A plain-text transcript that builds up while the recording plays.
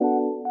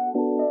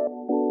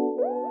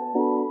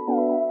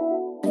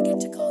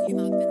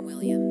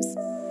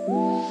What's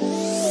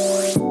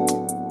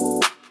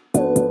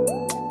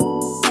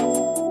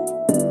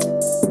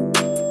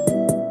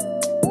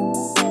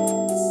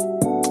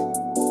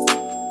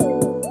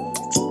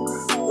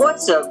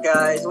up,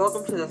 guys?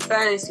 Welcome to the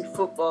Fantasy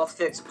Football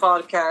Fix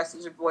podcast. This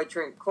is your boy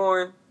Trent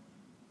Corn.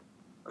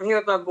 I'm here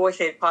with my boy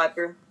Shade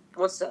Piper.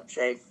 What's up,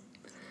 Shade?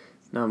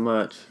 Not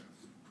much.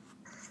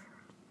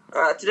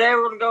 Today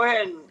we're going to go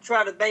ahead and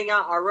try to bang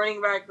out our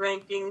running back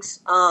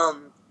rankings.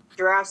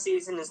 Draft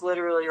season is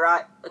literally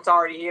right. It's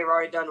already here. We've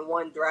already done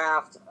one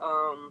draft.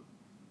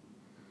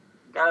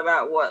 Got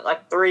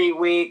about, 3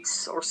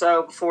 weeks or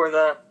so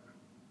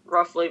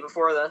roughly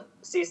before the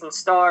season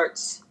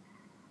starts.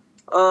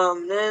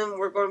 Then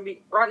we're going to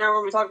be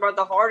talking about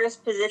the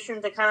hardest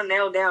position to kind of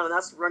nail down, and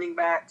that's running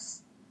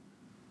backs.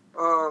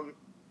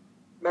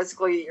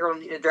 Basically, you're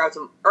going to need to draft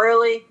them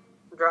early,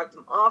 draft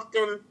them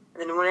often,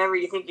 and then whenever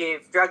you think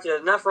you've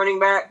drafted enough running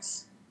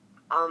backs,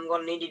 I'm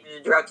going to need you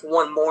to draft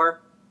one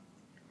more.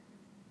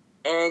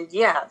 And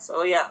let's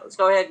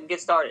go ahead and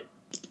get started.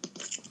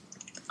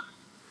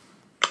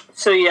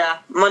 So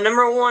my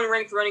number one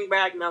ranked running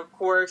back, now of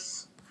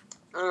course,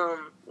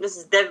 this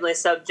is definitely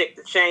subject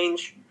to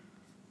change.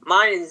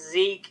 Mine is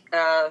Zeke.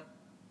 Of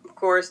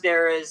course,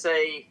 there is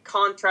a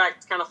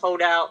contract kind of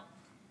holdout.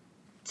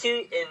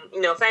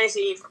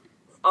 Fantasy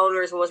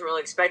owners wasn't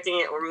really expecting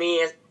it, or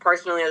me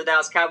personally as a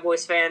Dallas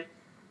Cowboys fan,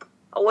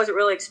 I wasn't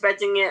really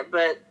expecting it.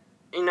 But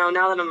now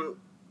that I'm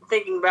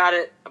thinking about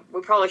it, we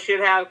probably should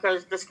have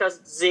because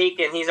it's Zeke,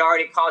 and he's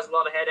already caused a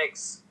lot of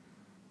headaches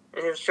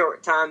in his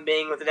short time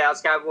being with the Dallas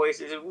Cowboys.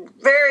 He's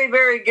very,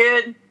 very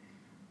good,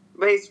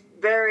 but he's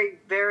very,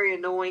 very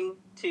annoying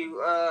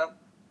to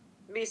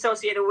be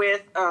associated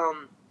with.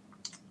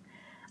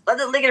 Led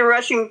the league in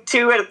rushing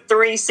 2 out of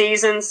 3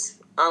 seasons.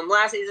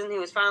 Last season he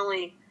was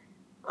finally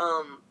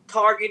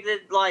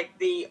targeted like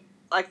the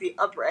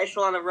upper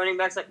echelon of running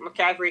backs like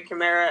McCaffrey,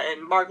 Kamara,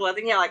 and Barkley. I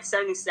think he had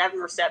 77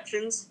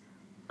 receptions.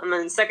 In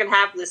the second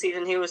half of the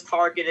season he was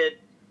targeted.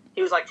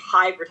 He was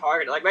hyper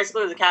targeted.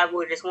 Basically the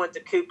Cowboys just went to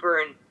Cooper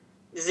and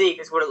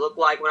Zeke is what it looked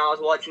like when I was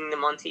watching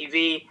them on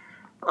TV.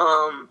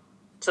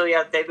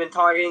 They've been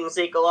targeting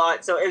Zeke a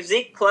lot. So if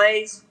Zeke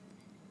plays,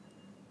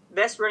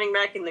 best running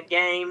back in the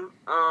game,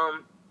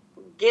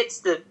 gets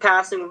the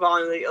passing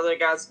volume the other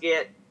guys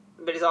get,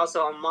 but he's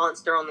also a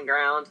monster on the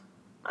ground.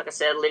 Like I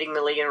said, leading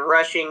the league in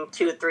rushing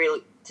 2 of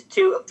 3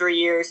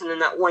 years, and then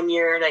that 1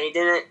 year that he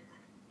didn't,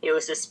 he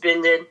was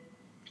suspended.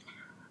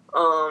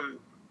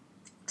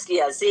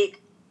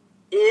 Zeke,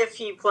 if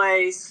he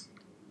plays,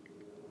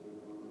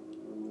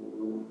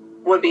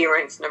 would be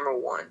ranked number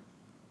 1.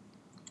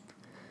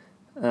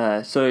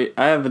 So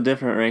I have a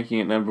different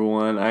ranking at number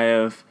 1. I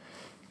have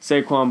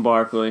Saquon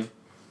Barkley.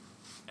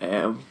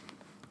 I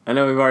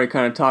know we've already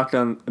kind of talked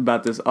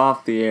about this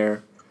off the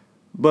air,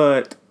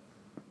 but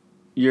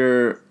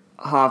your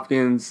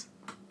Hopkins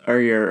or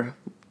your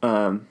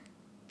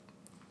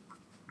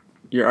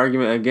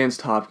argument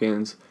against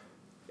Hopkins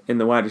in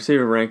the wide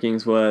receiver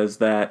rankings was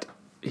that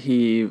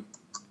he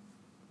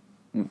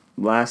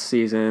last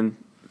season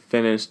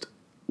finished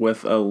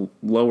with a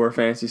lower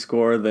fantasy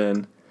score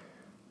than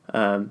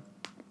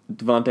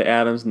Devontae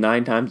Adams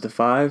 9 times to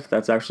 5.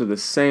 That's actually the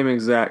same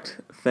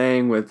exact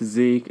thing with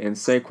Zeke and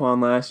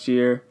Saquon last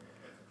year.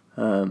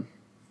 So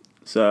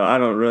I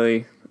don't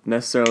really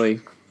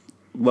necessarily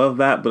love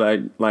that, but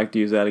I'd like to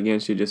use that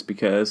against you just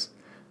because.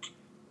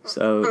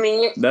 So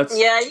that's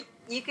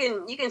you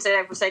can say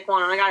that for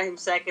Saquon, and I got him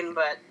second,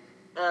 but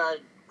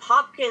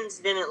Hopkins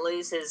didn't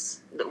lose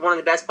one of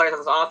the best players on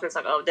his offense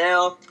like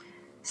Odell.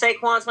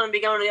 Saquon's going to be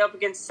going up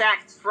against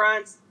sacked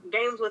fronts.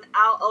 Games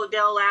without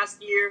Odell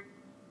last year,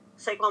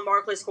 Saquon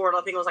Barkley scored,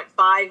 I think it was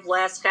 5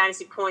 less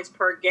fantasy points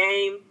per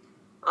game.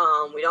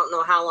 We don't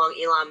know how long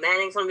Eli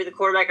Manning's going to be the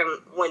quarterback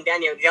and when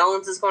Daniel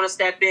Jones is going to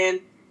step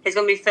in. He's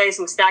going to be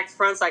facing stacked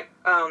fronts.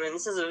 And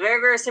this is a very,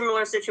 very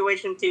similar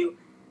situation to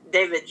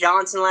David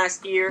Johnson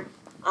last year.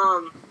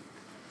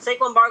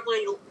 Saquon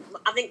Barkley,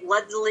 I think,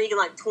 led the league in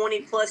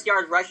 20-plus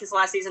yard rushes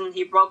last season.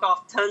 He broke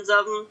off tons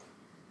of them.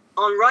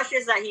 On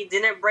rushes that he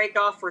didn't break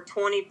off for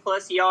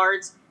 20-plus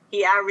yards,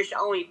 he averaged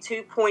only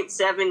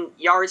 2.7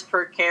 yards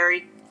per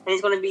carry. And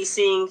he's going to be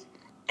seeing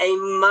a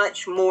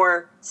much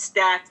more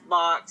stacked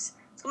box.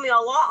 It's going to be a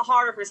lot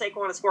harder for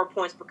Saquon to score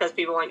points because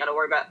people ain't got to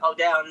worry about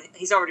Odell. And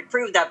he's already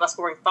proved that by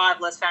scoring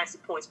 5 less fantasy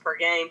points per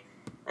game.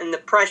 And the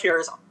pressure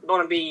is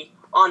going to be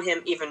on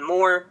him even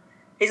more.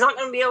 He's not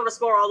going to be able to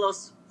score all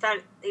those.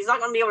 He's not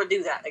going to be able to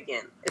do that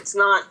again. It's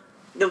not.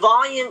 The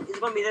volume is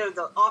going to be there.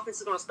 The offense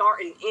is going to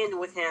start and end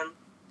with him.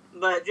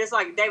 But just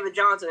like David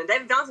Johnson. And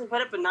David Johnson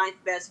put up a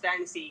 9th best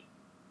fantasy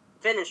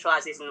finish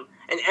last season.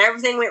 And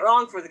everything went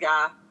wrong for the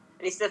guy.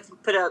 And he still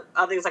put up,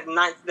 I think it was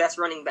 9th best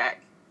running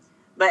back.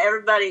 But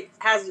everybody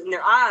has in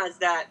their eyes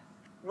that,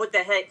 what the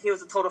heck, he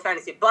was a total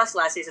fantasy bust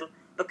last season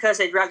because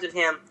they drafted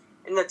him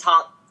in the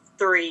top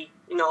 3,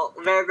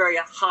 very, very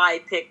high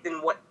pick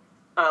than what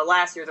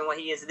last year than what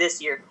he is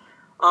this year.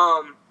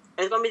 And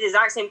it's going to be the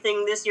exact same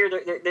thing this year.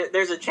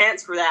 There's a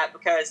chance for that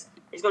because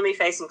he's going to be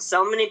facing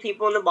so many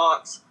people in the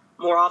box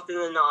more often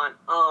than not.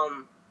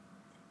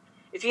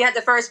 if you had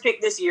the first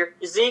pick this year,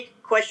 Zeke,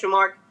 question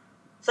mark.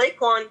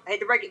 Saquon, I hate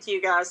to break it to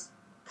you guys,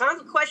 kind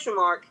of a question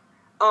mark.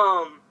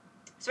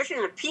 Especially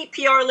in a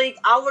PPR league,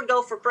 I would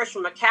go for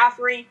Christian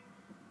McCaffrey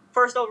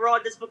first overall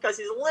just because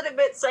he's a little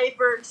bit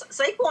safer.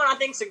 Saquon, I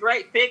think, is a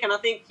great pick, and I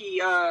think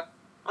he's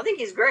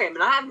great. I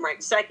mean, I have him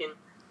ranked second,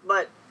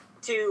 but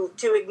to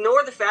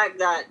ignore the fact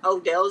that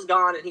Odell's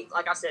gone and he,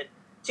 like I said,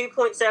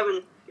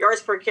 2.7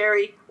 yards per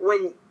carry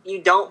when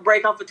you don't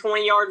break off a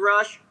 20-yard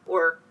rush,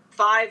 or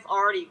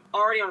already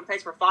on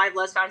pace for 5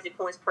 less fantasy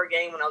points per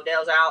game when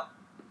Odell's out,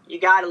 you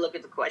got to look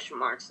at the question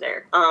marks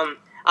there.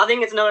 I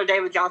think it's another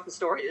David Johnson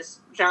story. This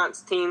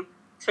Giants team,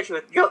 especially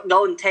with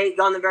Golden Tate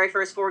gone the very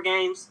first 4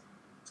 games,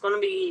 it's going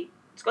to be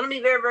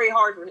very, very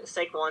hard for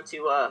Saquon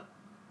to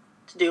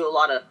do a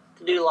lot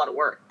of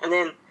work. And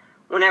then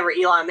whenever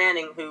Eli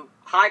Manning, who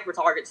hyper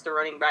targets the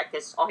running back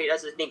because all he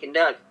does is dink and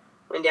duck,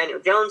 when Daniel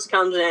Jones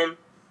comes in,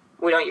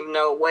 we don't even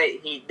know what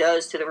he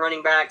does to the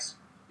running backs.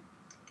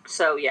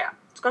 So yeah,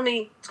 it's gonna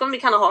be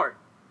kind of hard.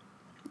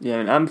 Yeah,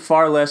 and I'm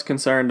far less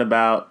concerned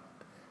about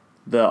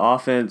the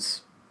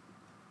offense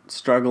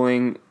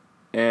struggling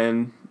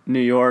in New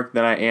York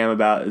than I am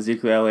about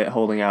Ezekiel Elliott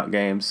holding out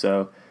games.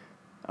 So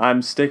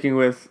I'm sticking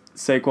with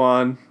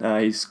Saquon.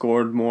 He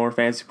scored more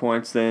fantasy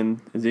points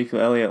than Ezekiel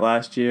Elliott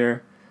last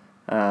year.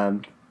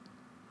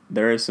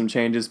 There is some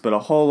changes, but a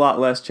whole lot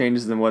less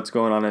changes than what's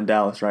going on in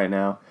Dallas right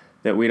now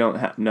that we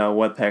don't know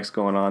what the heck's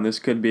going on. This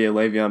could be a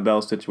Le'Veon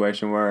Bell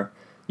situation where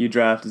you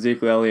draft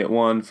Ezekiel Elliott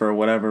 1 for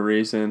whatever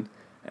reason,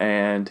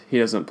 and he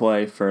doesn't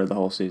play for the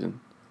whole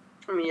season.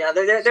 I mean, yeah,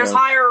 there's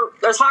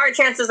higher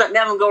chances that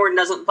Melvin Gordon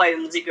doesn't play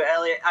than Ezekiel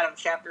Elliott. Adam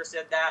Schefter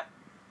said that.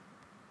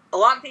 A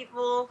lot of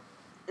people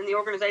in the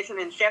organization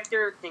and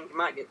Schefter think he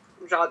might get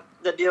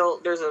the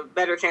deal. There's a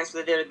better chance for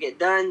the deal to get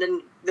done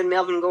than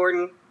Melvin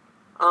Gordon.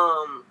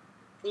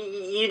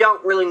 You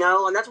don't really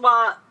know, and that's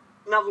why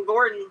Melvin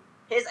Gordon,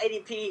 his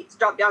ADP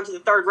dropped down to the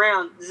 3rd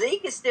round.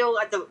 Zeke is still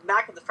at the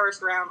back of the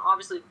 1st round,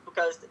 obviously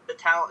because the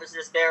talent is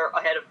just there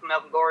ahead of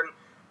Melvin Gordon.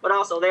 But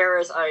also there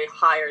is a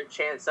higher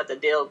chance that the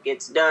deal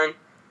gets done.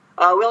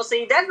 We'll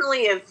see.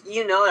 Definitely if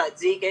you know that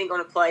Zeke ain't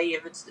going to play,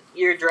 if it's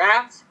your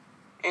draft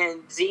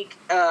and Zeke,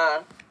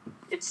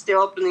 it's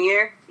still up in the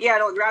air, yeah,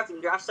 don't draft him.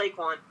 Draft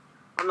Saquon.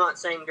 I'm not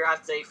saying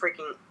draft a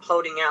freaking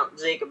holding out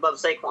Zeke above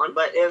Saquon,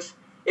 but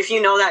if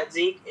you know that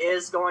Zeke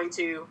is going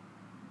to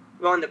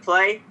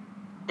play,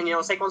 and you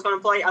know Saquon's going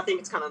to play, I think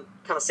it's kind of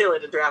silly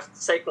to draft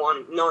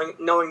Saquon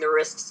knowing the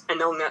risks and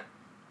knowing that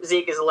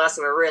Zeke is less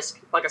of a risk.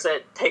 Like I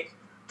said, take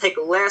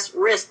less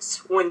risks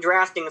when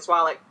drafting. That's why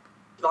I like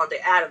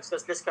Devontae Adams,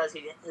 because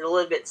he's a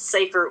little bit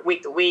safer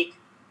week to week,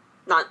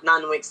 not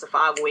 9 weeks to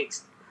 5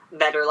 weeks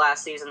better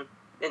last season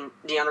than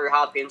DeAndre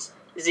Hopkins.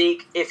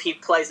 Zeke, if he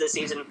plays this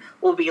season,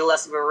 will be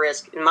less of a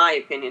risk, in my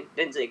opinion,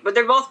 than Zeke. But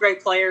they're both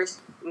great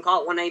players. You can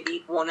call it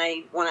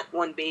 1A,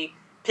 1B.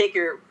 Pick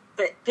your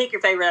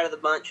favorite out of the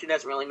bunch. It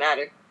doesn't really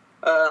matter.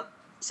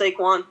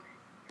 Saquon,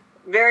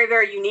 very,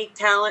 very unique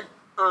talent.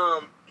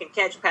 Can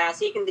catch a pass.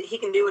 He can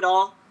do it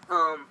all.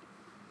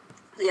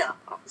 Yeah,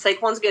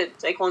 Saquon's good.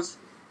 Saquon's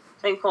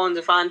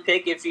a fine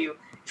pick if you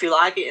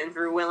like it and if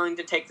you're willing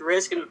to take the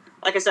risk. And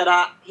like I said,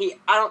 I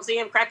don't see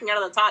him cracking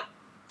out of the top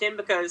 10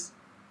 because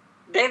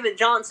David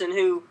Johnson,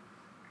 who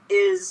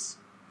is,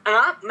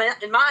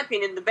 in my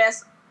opinion, the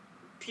best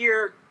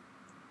pure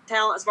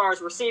talent as far as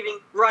receiving,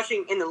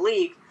 rushing in the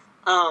league.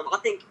 I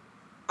think,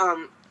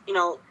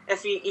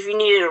 if you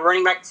needed a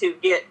running back to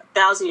get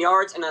 1,000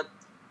 yards and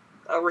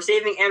a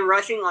receiving and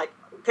rushing, like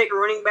pick a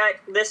running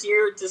back this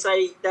year to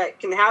say that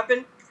can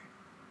happen,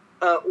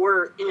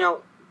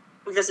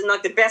 this is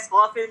like the best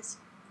offense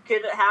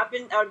could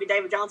happen, that would be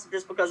David Johnson,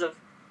 just because of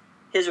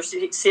his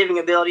receiving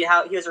ability,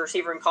 how he was a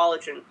receiver in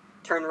college and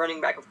turned running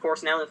back, of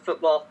course, now in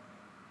football.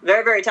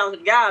 Very, very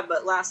talented guy,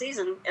 but last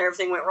season,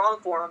 everything went wrong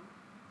for him,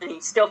 and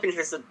he still finished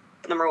as the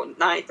number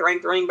 9th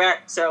ranked running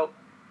back. So,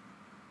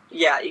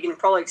 yeah, you can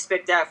probably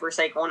expect that for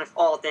Saquon if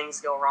all things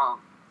go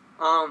wrong.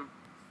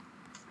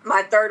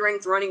 My 3rd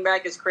ranked running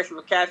back is Christian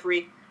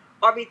McCaffrey,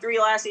 RB3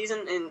 last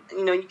season, and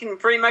you can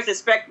pretty much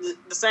expect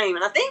the same.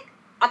 And I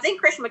think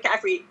Christian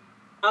McCaffrey,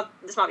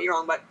 this might be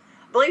wrong, but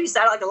I believe he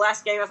sat out like the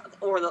last game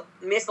or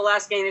missed the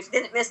last game. If he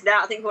didn't miss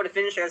that, I think he would have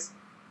finished as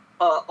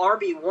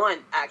RB1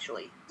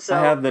 actually. So I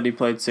have that he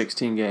played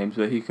 16 games,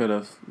 but he could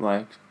have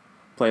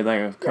played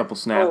a couple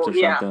snaps or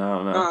something. I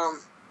don't know.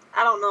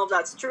 I don't know if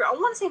that's true. I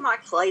want to say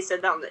Mike Clay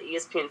said that on the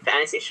ESPN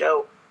Fantasy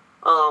Show.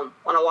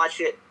 When I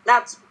watched it,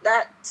 that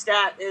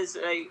stat is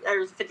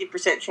there's a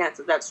 50% chance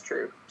that's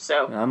true.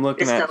 So I'm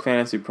looking at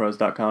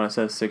fantasypros.com. It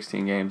says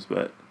 16 games,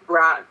 but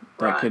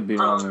that could be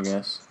wrong, I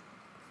guess.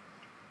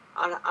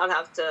 I'd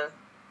have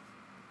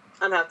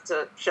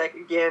to check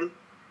again.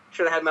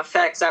 Should have had my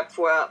facts out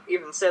before I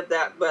even said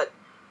that. But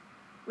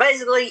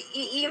basically,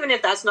 even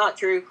if that's not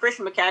true,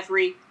 Christian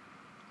McCaffrey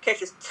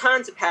catches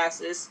tons of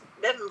passes.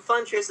 Devin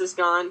Funchess is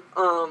gone.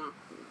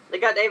 They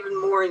got David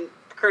Moore and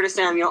Curtis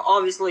Samuel.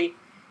 Obviously,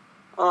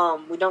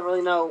 we don't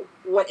really know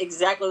what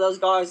exactly those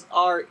guys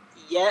are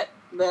yet.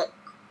 But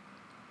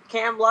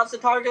Cam loves to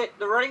target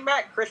the running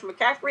back, Christian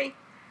McCaffrey.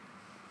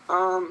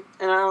 And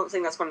I don't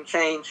think that's going to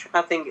change.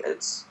 I think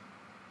it's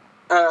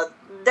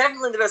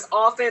definitely the best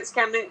offense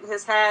Cam Newton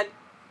has had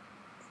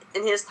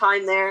in his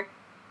time there.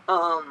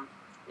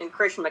 And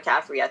Christian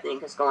McCaffrey, I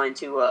think, is going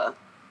to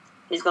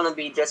he's going to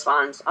be just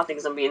fine. I think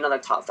it's going to be another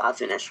top 5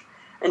 finish,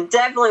 and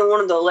definitely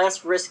one of the less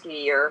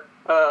riskier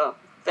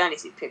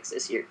fantasy picks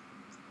this year.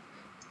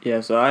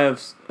 Yeah, so I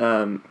have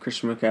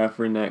Christian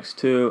McCaffrey next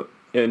too.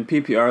 In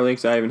PPR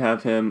leagues, I even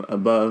have him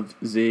above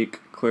Zeke.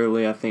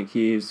 Clearly, I think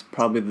he's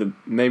probably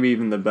maybe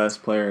even the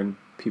best player in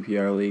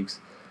PPR leagues.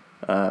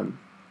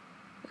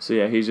 So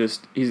yeah, he's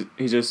just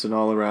an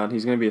all around.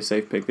 He's going to be a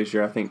safe pick this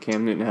year. I think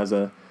Cam Newton has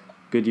a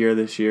good year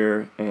this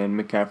year, and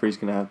McCaffrey's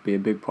going to have to be a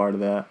big part of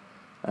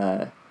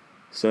that.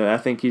 So I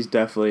think he's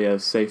definitely a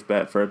safe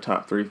bet for a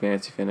top 3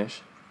 fantasy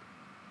finish.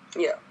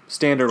 Yeah.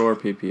 Standard or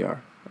PPR.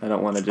 I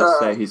don't want to just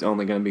say he's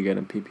only going to be good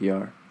in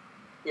PPR.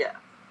 Yeah.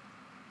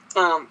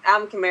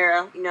 Alvin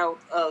Kamara,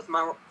 was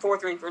my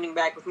 4th ranked running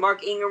back. With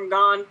Mark Ingram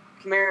gone,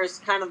 Kamara is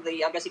kind of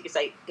the, I guess you could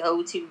say,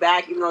 go-to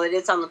back, even though they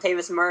did sign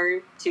Latavius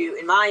Murray to,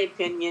 in my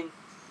opinion,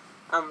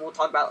 we'll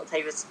talk about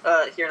Latavius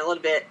here in a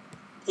little bit.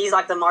 He's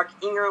like the Mark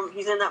Ingram.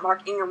 He's in that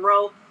Mark Ingram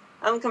role.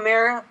 Alvin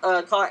Kamara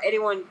caught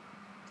 81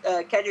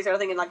 catches, I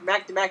think, in like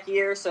back-to-back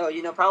years. So,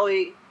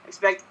 probably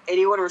expect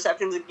 81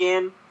 receptions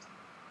again.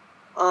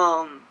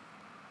 I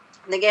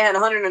think he had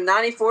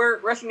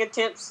 194 rushing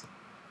attempts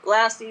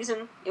last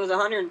season. It was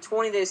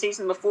 120 the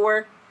season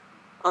before.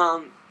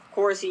 Of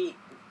course, he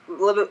a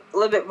little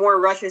bit more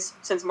rushes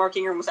since Mark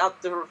Ingram was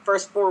out the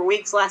first 4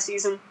 weeks last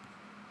season.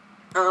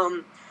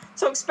 So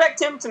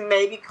expect him to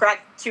maybe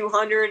crack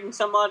 200 and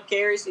some odd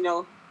carries.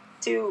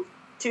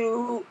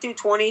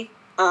 220.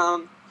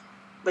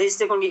 But he's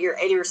still going to get your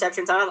 80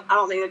 receptions. I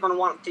don't think they're going to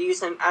want to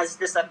use him as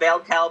just a bell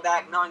cow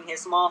back, knowing his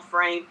small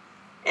frame.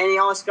 And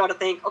you also got to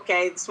think,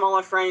 okay, the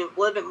smaller frame, a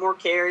little bit more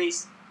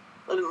carries,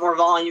 a little bit more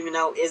volume.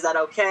 Is that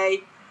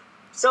okay?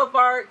 So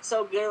far,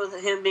 so good with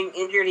him being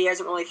injured. He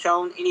hasn't really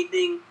shown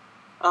anything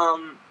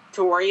to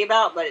worry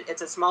about. But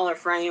it's a smaller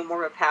frame,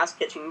 more of a pass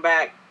catching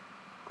back.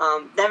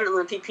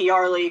 Definitely in the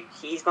PPR league,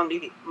 he's going to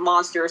be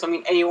monstrous.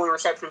 81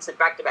 receptions in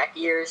back-to-back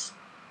years.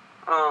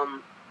 So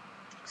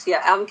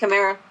yeah, Alvin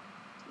Kamara,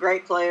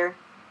 great player.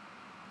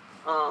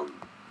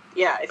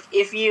 Yeah,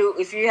 if you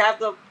have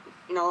the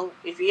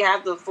if you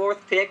have the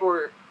 4th pick,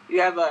 or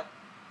you have a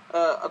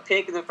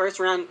pick in the first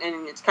round,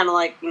 and it's kind of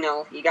like you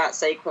got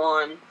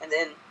Saquon, and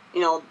then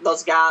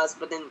those guys,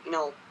 but then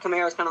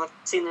Kamara's kind of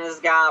seen as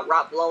a guy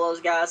right below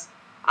those guys.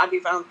 I'd be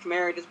fine with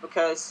Kamara just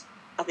because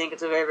I think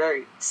it's a very,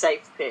 very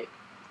safe pick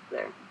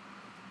there.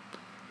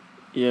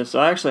 Yeah, so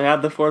I actually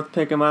had the 4th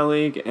pick in my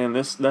league, and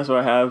that's where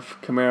I have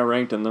Kamara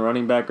ranked in the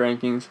running back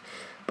rankings.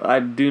 But I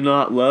do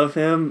not love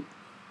him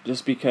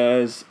just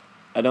because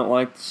I don't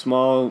like the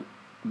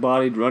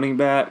small-bodied running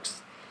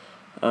backs.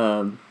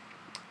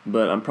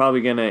 But I'm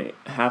probably going to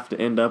have to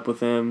end up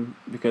with him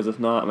because if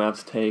not, I'm going to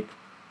have to take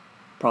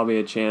probably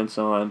a chance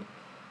on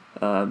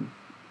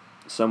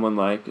someone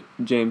like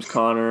James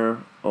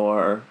Conner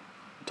or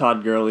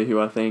Todd Gurley, who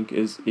I think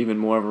is even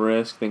more of a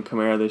risk than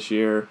Kamara this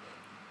year.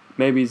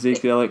 Maybe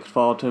Zeke Elliott could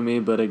fall to me,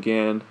 but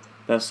again,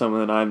 that's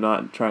someone that I'm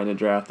not trying to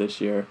draft this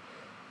year.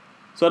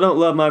 So I don't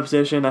love my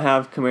position. I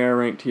have Kamara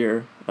ranked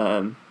here.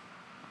 I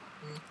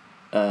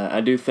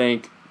do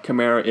think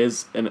Kamara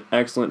is an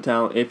excellent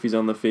talent if he's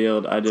on the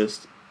field. I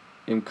just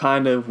am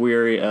kind of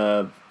weary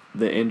of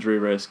the injury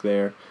risk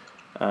there.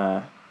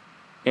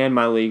 And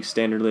my league,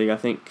 Standard League, I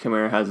think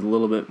Kamara has a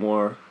little bit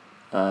more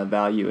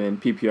value in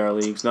PPR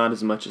leagues. Not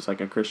as much as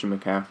like a Christian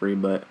McCaffrey,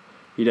 but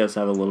he does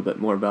have a little bit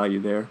more value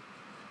there.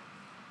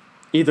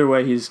 Either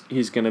way,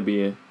 he's going to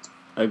be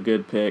a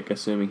good pick,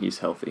 assuming he's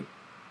healthy.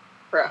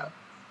 Right.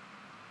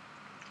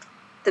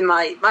 Then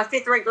my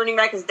 5th ranked running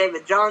back is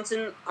David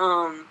Johnson.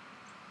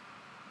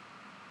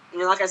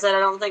 Like I said,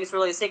 I don't think it's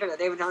really a secret that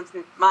David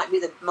Johnson might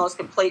be the most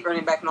complete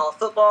running back in all of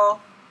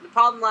football. The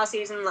problem last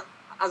season,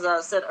 as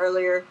I said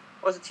earlier,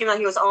 was the team that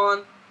he was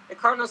on. The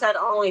Cardinals had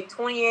only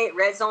 28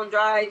 red zone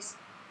drives.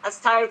 That's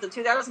tied with the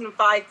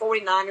 2005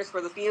 49ers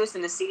for the fewest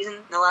in the season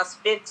in the last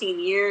 15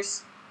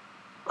 years.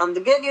 The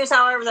good news,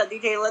 however, is that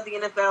DJ led the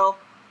NFL.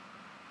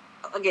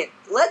 Again,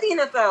 led the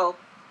NFL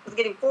with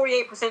getting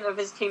 48% of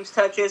his team's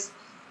touches.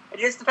 And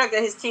just the fact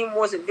that his team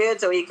wasn't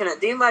good, so he couldn't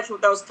do much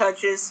with those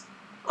touches.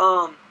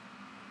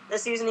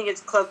 This season he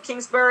gets Cliff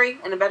Kingsbury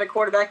and a better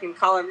quarterback in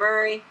Kyler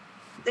Murray.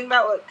 Think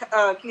about what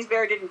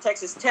Kingsbury did in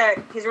Texas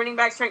Tech. His running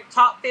backs ranked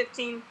top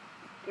 15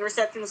 in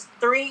receptions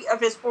 3 of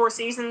his 4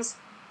 seasons,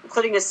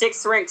 including the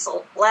 6th ranked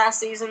last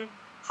season.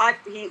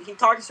 He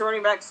targets the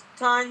running backs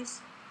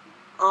tons.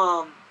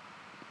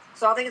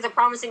 So I think it's a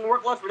promising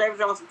workload for David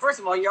Johnson. First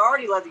of all, you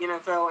already led the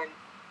NFL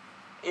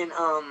in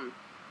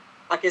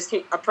a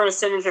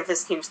percentage of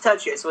his team's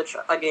touches, which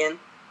again,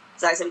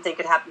 exact same thing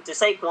could happen to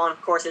Saquon.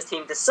 Of course, his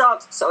team just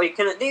sucked, so he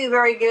couldn't do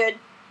very good.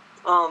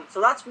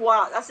 So that's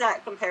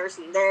that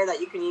comparison there that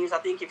you can use. I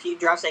think if you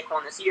draft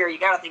Saquon this year, you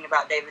got to think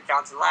about David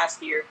Johnson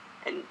last year,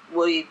 and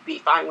will you be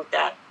fine with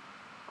that?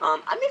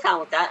 I'd be fine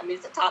with that.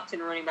 It's a top 10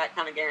 running back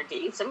kind of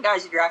guarantee. Some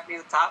guys you draft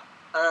near the top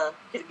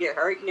could get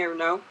hurt. You never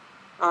know.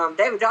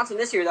 David Johnson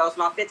this year, though, is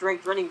my 5th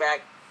ranked running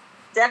back.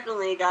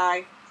 Definitely a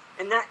guy,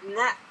 and that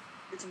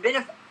it's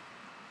been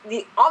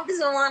the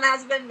offensive line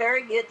has been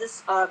very good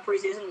this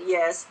preseason,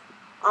 yes.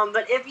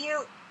 But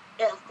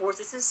of course,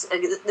 this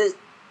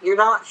you're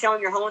not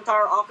showing your whole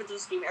entire offensive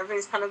scheme.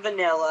 Everything's kind of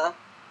vanilla.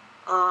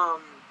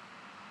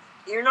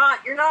 You're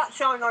not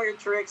showing all your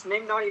tricks.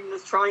 Maybe not even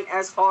just trying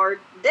as hard.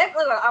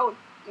 Definitely, I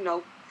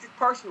would,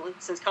 personally,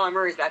 since Kyler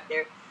Murray's back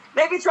there,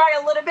 maybe try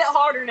a little bit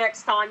harder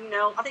next time.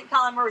 I think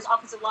Kyler Murray's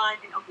offensive line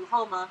in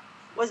Oklahoma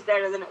was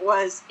better than it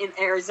was in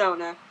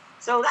Arizona.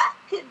 So that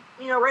could,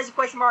 raise a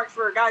question mark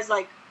for guys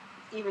like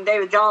even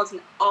David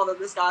Johnson, although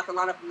this guy can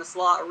line up in the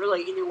slot or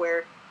really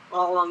anywhere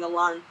all along the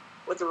line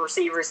with the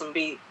receivers and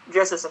be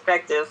just as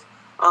effective.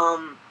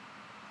 I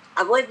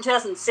believe in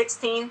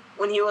 2016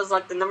 when he was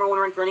like the number 1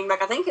 ranked running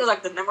back, I think he was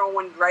like the number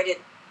 1 graded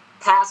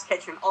pass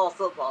catcher in all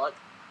football.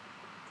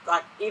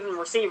 Like even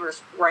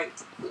receivers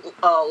ranked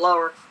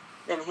lower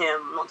than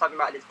him. I'm not talking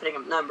about just putting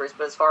up numbers,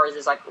 but as far as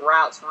his like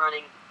routes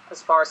running,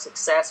 as far as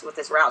success with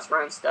his routes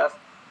run stuff,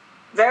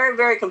 very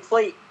very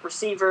complete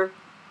receiver.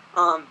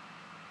 I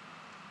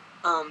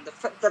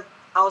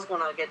was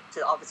going to get to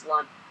the offensive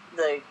line.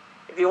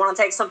 If you want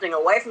to take something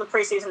away from the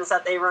preseason, it's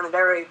that they run a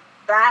very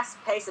fast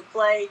pace of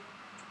play.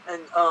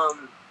 And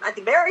I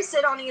think Barry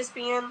said on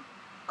ESPN,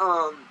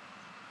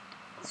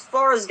 as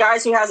far as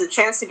guys who has a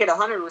chance to get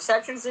 100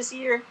 receptions this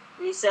year,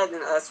 he said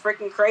it's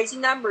freaking crazy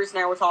numbers.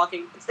 Now we're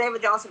talking. It's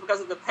David Johnson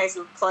because of the pace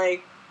of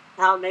play,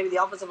 how maybe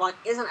the offensive line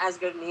isn't as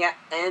good,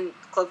 and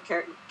Cliff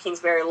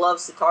Kingsbury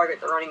loves to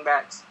target the running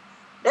backs.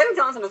 David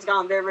Johnson has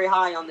gone very, very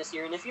high on this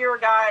year. And if you're a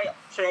guy,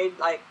 Shade,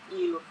 like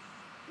you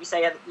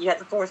say you had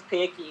the 4th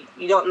pick,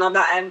 you don't know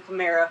about Adam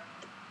Kamara,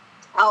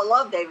 I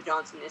love David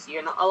Johnson this year,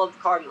 and I love the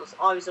Cardinals.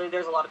 Obviously,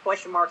 there's a lot of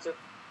question marks of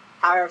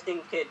how everything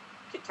could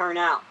turn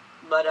out.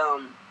 But,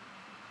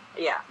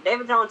 yeah,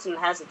 David Johnson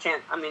has a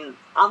chance. I mean,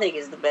 I think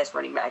he's the best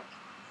running back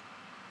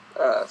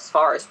as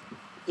far as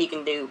he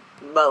can do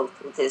both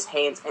with his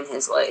hands and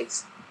his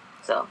legs.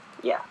 So,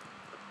 yeah.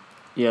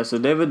 Yeah, so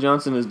David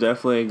Johnson is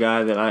definitely a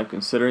guy that I'm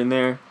considering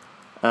there.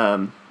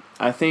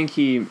 I think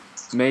he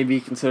may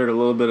be considered a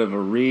little bit of a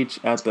reach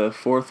at the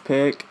 4th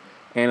pick,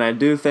 and I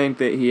do think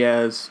that he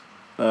has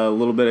a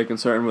little bit of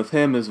concern with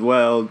him as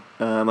well,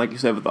 like you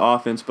said, with the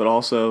offense, but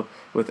also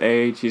with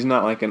age. He's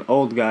not like an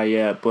old guy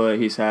yet, but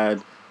he's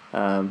had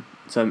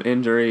some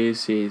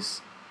injuries.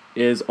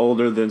 Is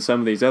older than some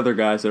of these other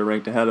guys that are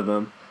ranked ahead of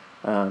him.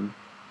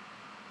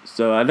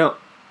 So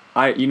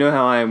you know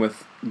how I am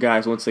with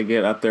guys once they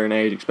get up there in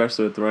age,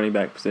 especially with the running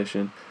back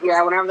position.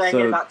 Yeah, whenever they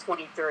get about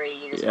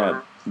 23, you just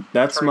want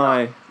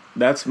to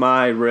that's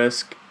my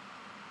risk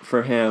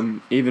for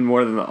him, even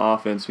more than the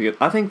offense, because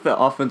I think the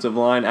offensive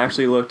line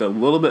actually looked a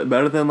little bit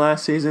better than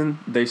last season.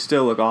 They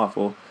still look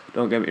awful,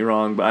 don't get me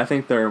wrong, but I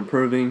think they're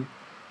improving,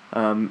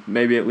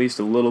 maybe at least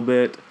a little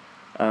bit.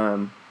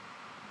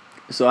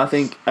 So I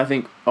think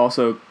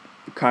also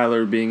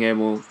Kyler being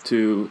able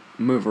to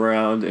move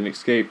around and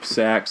escape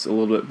sacks a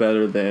little bit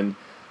better than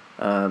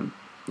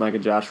like a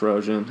Josh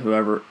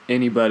Rosen,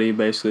 anybody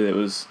basically that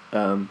was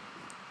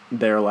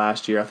there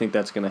last year. I think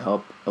that's going to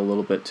help a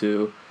little bit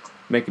too,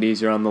 make it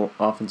easier on the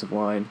offensive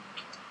line.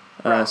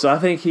 So I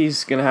think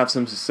he's going to have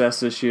some success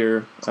this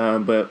year.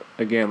 But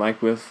again,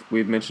 like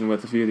we've mentioned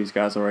with a few of these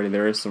guys already,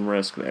 there is some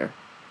risk there.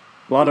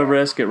 A lot of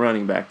risk at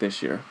running back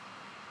this year.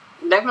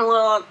 Definitely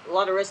a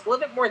lot of risk. A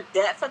little bit more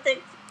depth, I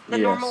think,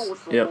 than normal, which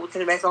we'll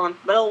touch base on.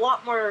 But a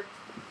lot more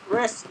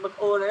risk.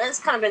 It's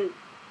kind of been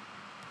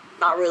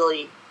not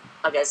really,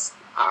 I guess,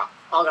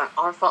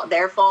 our fault,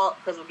 their fault,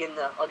 because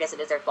I guess it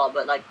is their fault,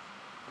 but like,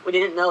 we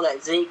didn't know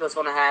that Zeke was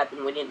going to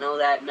happen. We didn't know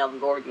that Melvin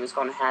Gordon was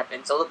going to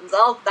happen. So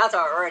that's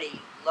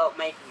already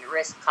making the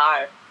risk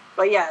higher.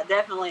 But yeah,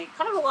 definitely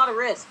kind of a lot of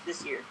risk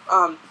this year.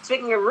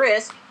 Speaking of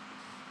risk,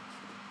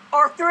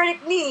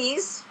 arthritic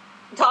knees.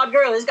 Todd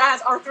Gurley, this guy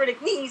has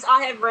arthritic knees.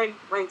 I have ranked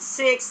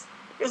 6th.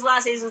 He was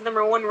last season's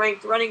number 1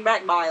 ranked running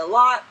back by a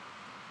lot.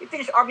 He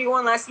finished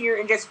RB1 last year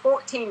in just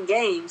 14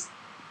 games.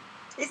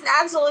 He's an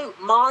absolute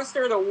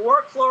monster. The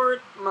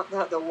workload,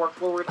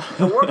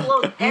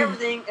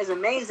 everything is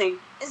amazing.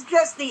 It's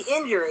just the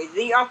injury,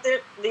 the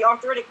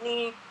arthritic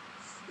knee.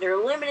 They're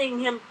limiting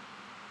him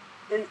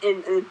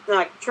in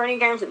like training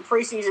games and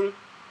preseason.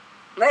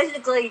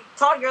 Basically,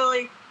 Todd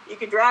Gurley, you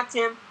could draft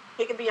him.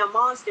 He could be a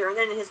monster, and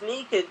then his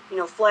knee could,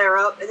 flare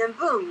up, and then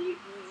boom,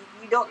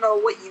 you don't know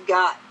what you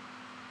got.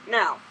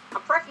 Now, I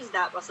preface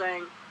that by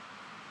saying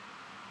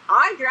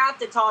I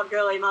drafted Todd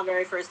Gurley in my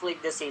very first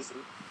league this season.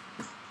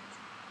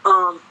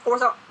 Of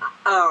course,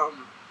 I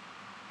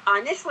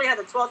initially had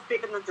the 12th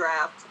pick in the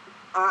draft.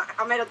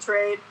 I made a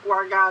trade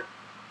where I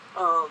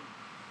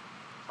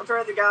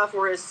traded the guy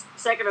for his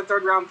 2nd or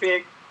 3rd round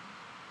pick.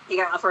 He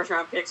got my 1st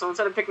round pick. So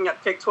instead of picking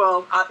up pick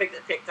 12, I picked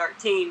up pick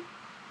 13.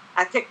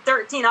 At pick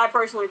 13, I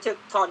personally took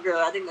Todd Gurley.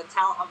 I think the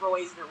talent of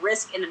always the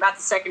risk in about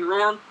the 2nd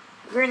round.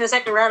 If you're in the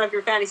 2nd round of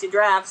your fantasy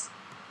drafts,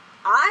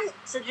 I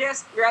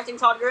suggest drafting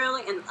Todd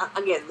Gurley. And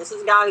again, this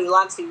is a guy who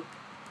likes to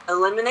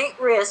eliminate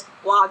risk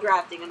while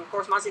drafting. And of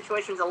course, my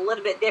situation is a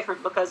little bit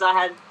different because I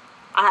had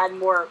I had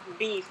more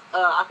beef.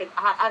 I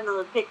had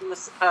another pick in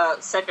the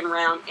second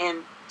round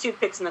and 2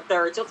 picks in the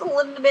third, so it's a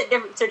little bit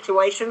different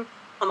situation.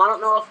 I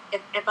don't know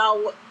if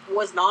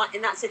was not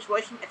in that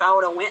situation, if I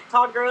would have went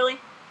Todd Gurley.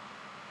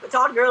 But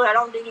Todd Gurley, I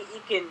don't think he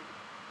can.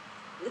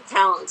 The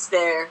talent's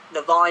there,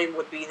 the volume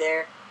would be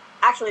there.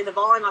 Actually, the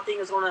volume I think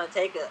is going to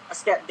take a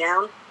step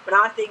down, but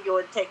I think it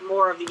would take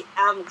more of the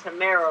Alvin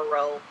Kamara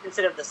role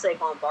instead of the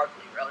Saquon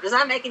Barkley role. Does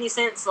that make any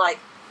sense? Like,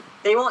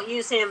 they won't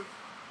use him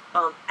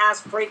as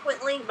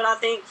frequently, but I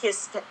think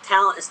his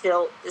talent is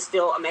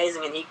still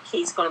amazing, and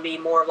he's going to be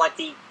more of like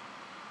the,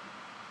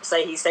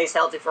 say he stays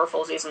healthy for a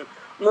full season,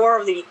 more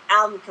of the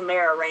Alvin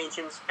Kamara range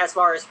as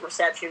far as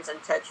receptions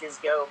and touches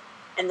go,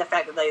 and the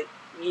fact that they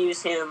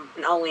use him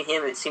and only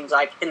him, it seems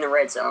like, in the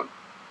red zone.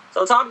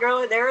 So Todd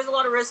Gurley, there is a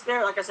lot of risk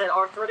there. Like I said,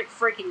 arthritic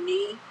freaking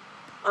knee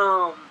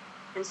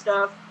and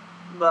stuff,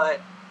 but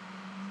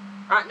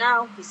right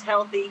now he's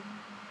healthy.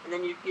 And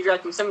then you're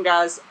drafting some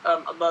guys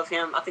above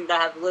him. I think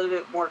that have a little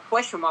bit more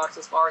question marks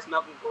as far as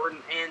Melvin Gordon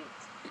and,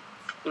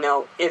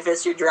 if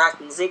it's your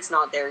draft and Zeke's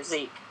not there,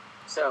 Zeke.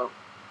 So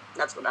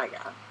that's what I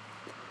got.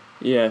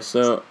 Yeah,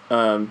 so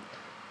I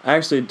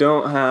actually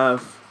don't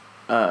have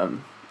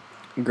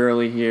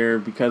Gurley here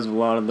because of a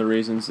lot of the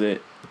reasons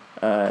that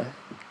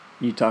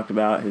you talked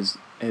about, his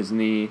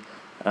knee.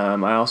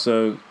 I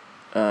also,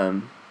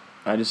 I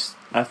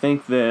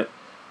think that,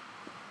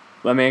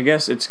 I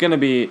guess it's going to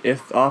be,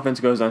 if the offense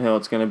goes downhill,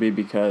 it's going to be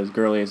because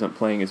Gurley isn't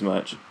playing as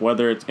much.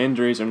 Whether it's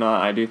injuries or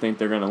not, I do think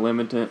they're going to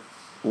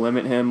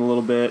limit him a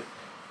little bit.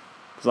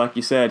 Because like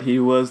you said, he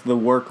was the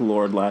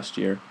worklord last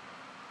year.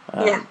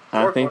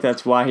 I think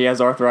that's why he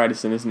has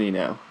arthritis in his knee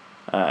now.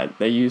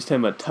 They used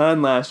him a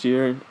ton last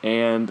year,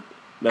 and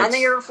the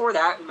year before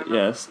that. Remember?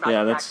 Yes,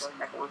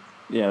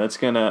 that's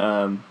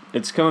gonna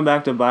it's coming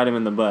back to bite him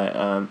in the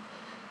butt.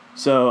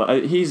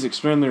 So he's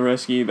extremely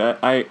risky.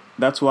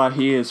 That's why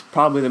he is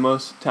probably the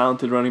most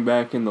talented running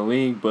back in the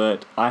league.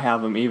 But I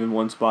have him even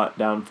one spot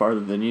down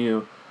farther than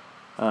you,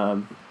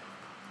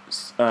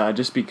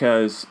 just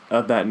because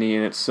of that knee,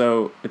 and it's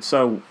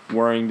so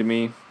worrying to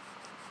me.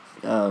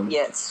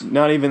 Yes.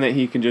 Not even that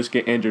he can just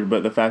get injured,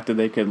 but the fact that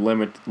they could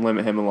limit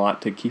him a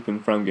lot to keep him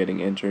from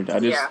getting injured.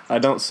 I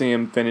don't see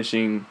him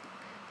finishing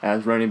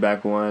as running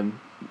back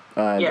one.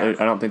 I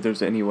don't think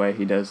there's any way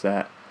he does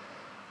that.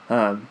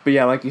 But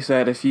yeah, like you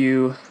said, if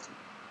you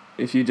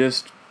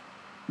just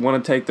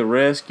want to take the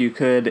risk, you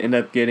could end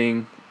up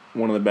getting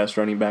one of the best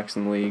running backs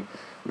in the league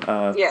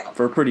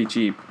for pretty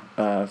cheap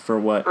for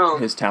what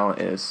his talent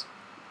is.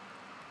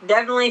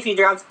 Definitely, if you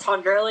draft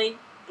Todd Gurley,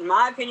 in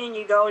my opinion,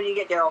 you go and you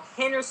get Darrell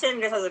Henderson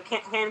just as a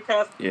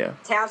handcuff,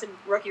 talented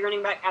rookie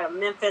running back out of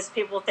Memphis.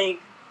 People in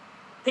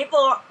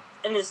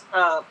this,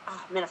 I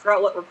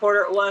forgot what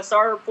reporter it was,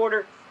 Star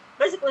reporter,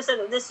 basically said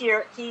that this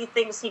year he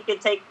thinks he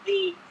could take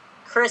the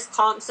Chris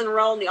Thompson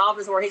role in the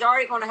offense, where he's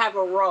already going to have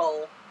a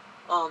role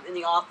in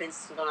the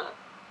offense. He's going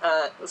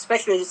to,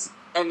 especially,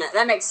 and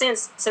that makes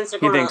sense since they're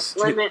going to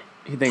limit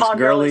Todd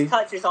Gurley's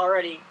touches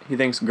already. He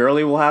thinks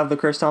Gurley will have the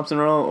Chris Thompson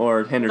role,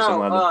 or Henderson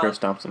will have the Chris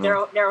Thompson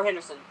role? Darrell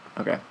Henderson.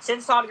 Okay.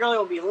 Since Todd Gurley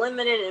will be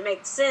limited, it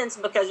makes sense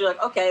because you're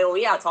like, okay, well,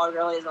 yeah, Todd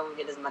Gurley is going to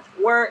get as much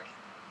work.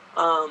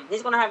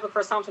 He's going to have the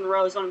Chris Thompson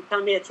role. He's going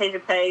to be a change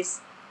of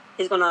pace.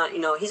 He's going to,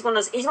 he's going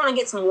to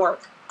get some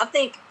work. I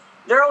think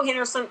Darrell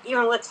Henderson,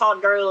 even with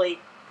Todd Gurley,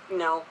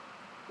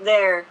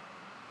 there,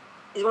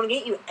 he's going to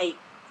get you eight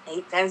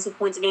fantasy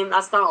points a game.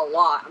 That's not a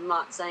lot. I'm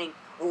not saying,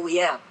 oh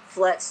yeah,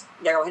 flex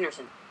Darrell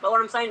Henderson. But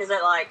what I'm saying is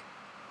that, like,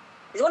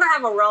 he's going to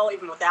have a role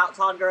even without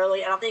Todd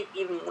Gurley, and I think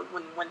even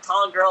when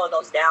Todd Gurley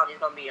goes down, he's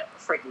going to be a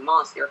freaking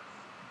monster.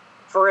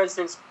 For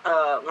instance,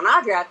 when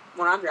I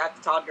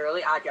drafted Todd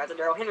Gurley, I drafted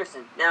Darrell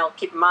Henderson. Now,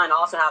 keep in mind, I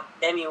also have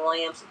Damian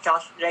Williams,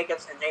 Josh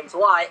Jacobs, and James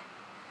White.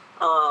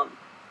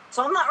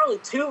 So I'm not really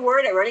too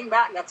worried at running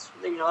back. That's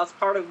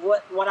part of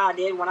what I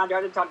did when I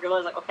drafted Todd Gurley. I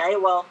was like, okay,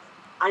 well,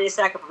 I need to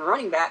stack up on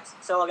running backs,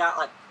 so I got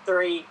like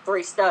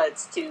three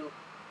studs to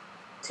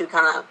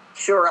kind of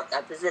shore up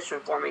that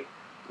position for me.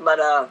 But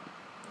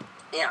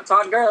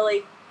Todd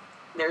Gurley,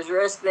 there's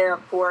risk there,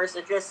 of course.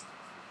 It just,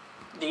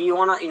 do you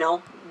want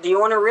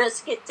to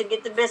risk it to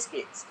get the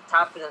biscuits?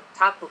 The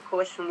type of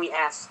question we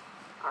ask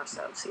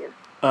ourselves here.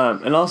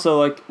 And also,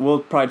 like, we'll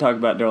probably talk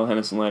about Darrell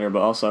Henderson later,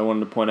 but also I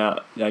wanted to point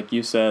out, like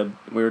you said,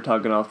 we were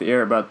talking off the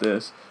air about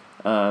this.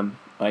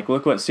 Like,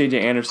 look what C.J.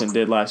 Anderson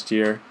did last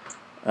year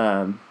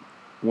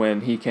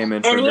when he came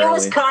in for Gurley. And he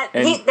was cut.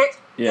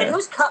 He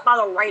was cut by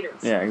the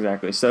Raiders. Yeah,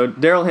 exactly. So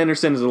Darrell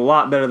Henderson is a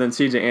lot better than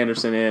C.J.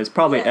 Anderson is,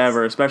 probably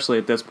ever, especially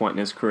at this point in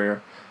his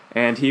career.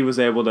 And he was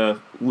able to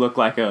look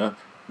like a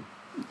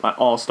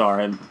all-star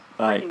and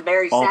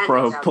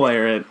all-pro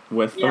player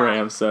with the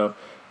Rams. So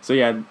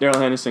yeah, Darrell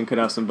Henderson could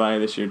have some value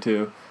this year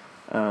too.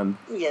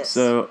 Yes.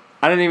 So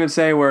I didn't even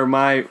say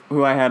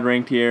who I had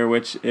ranked here,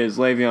 which is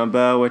Le'Veon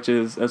Bell, which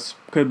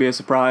could be a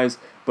surprise,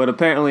 but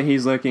apparently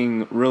he's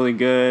looking really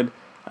good.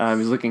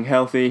 He's looking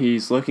healthy.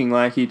 He's looking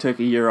like he took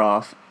a year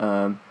off.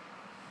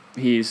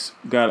 He's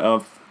got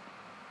a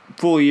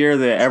full year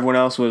that everyone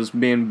else was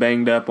being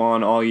banged up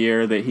on all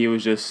year, that he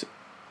was just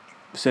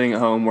sitting at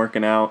home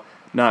working out.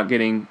 not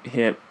getting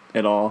hit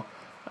at all.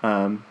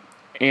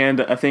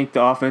 And I think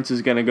the offense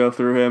is going to go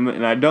through him,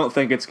 and I don't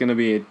think it's going to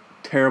be a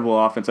terrible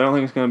offense. I don't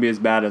think it's going to be as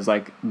bad as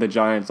like the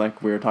Giants,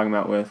 like we were talking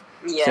about with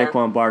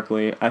Saquon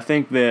Barkley. I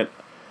think that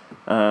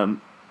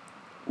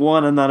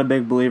one, I'm not a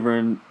big believer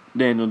in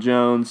Daniel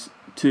Jones.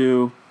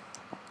 Two,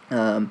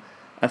 I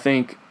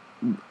think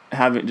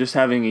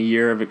having a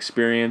year of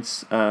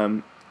experience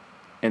in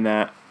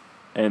that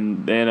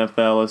and the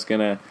NFL is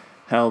gonna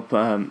help.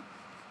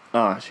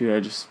 I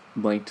just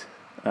blinked.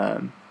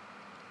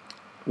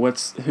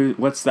 What's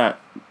that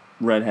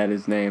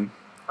redhead's name?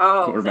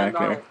 Quarterback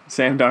there,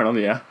 Sam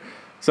Darnold. Yeah.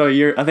 So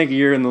I think a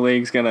year in the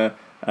league is gonna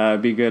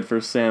be good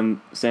for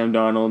Sam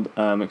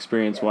Darnold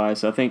experience wise.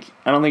 So I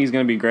don't think he's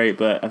gonna be great,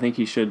 but I think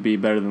he should be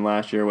better than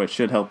last year, which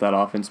should help that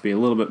offense be a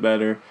little bit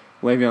better.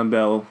 Le'Veon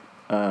Bell,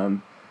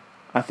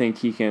 I think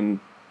he can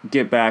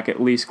get back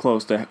at least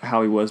close to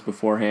how he was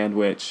beforehand,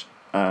 which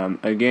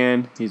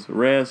again, he's a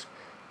risk,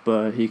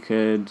 but he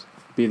could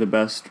be the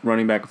best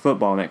running back of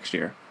football next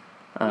year.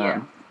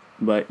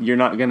 But you're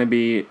not going to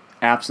be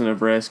absent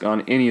of risk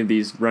on any of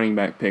these running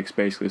back picks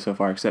basically so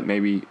far, except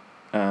maybe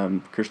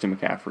Christian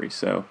McCaffrey.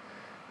 So,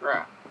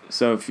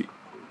 So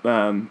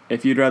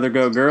if you'd rather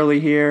go Gurley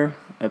here,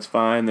 that's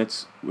fine.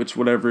 That's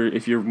whatever.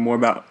 If you're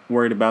more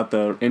worried about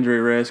the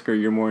injury risk, or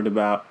you're more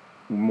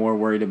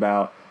worried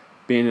about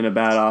being in a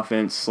bad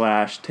offense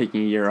 /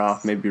 taking a year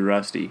off, maybe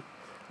rusty.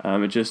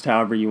 It's just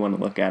however you want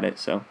to look at it.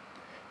 So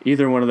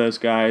either one of those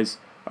guys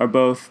are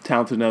both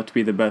talented enough to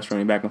be the best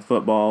running back in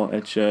football.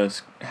 It's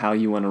just how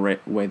you want to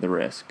weigh the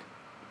risk.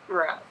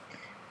 Right.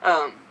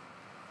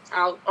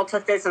 I'll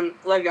touch base on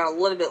Le'Veon a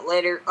little bit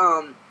later.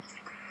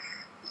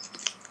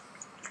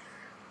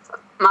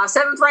 My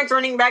 7th ranked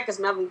running back is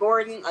Melvin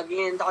Gordon.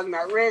 Again, talking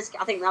about risk,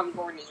 I think Melvin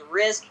Gordon is a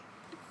risk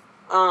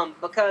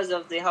because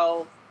of the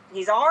whole.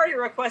 He's already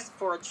requested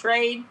for a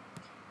trade.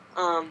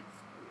 And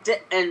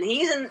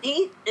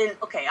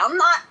okay, I'm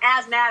not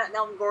as mad at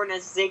Melvin Gordon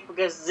as Zeke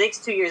because Zeke's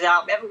 2 years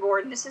out. Melvin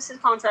Gordon, this is his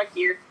contract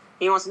year.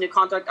 He wants a new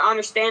contract. I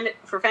understand it.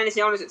 For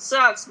fantasy owners, it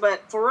sucks.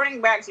 But for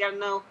running backs, you got to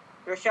know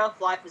their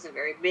shelf life isn't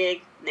very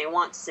big. And they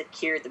want to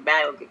secure the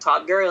bag. Look at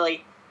Todd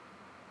Gurley.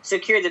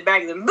 Secure the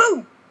bag, then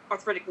boom!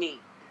 Arthritic knee.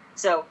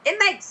 So it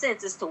makes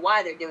sense as to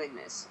why they're doing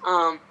this.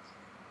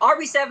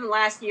 RB7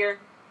 last year.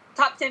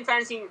 Top 10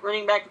 fantasy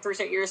running back in 3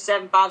 straight years.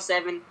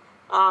 7.57.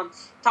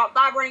 Top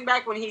 5 running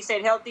back when he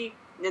stayed healthy.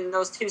 In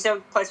those 2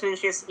 7th-place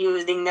finishes, he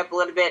was dinged up a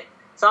little bit.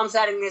 So I'm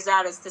setting this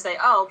out as to say,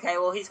 okay,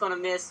 well, he's going to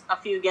miss a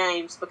few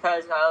games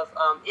because of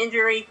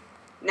injury.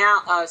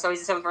 Now, so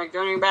he's a 7th-ranked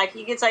running back.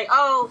 You could say,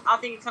 I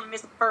think he's going to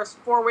miss the first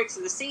 4 weeks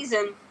of the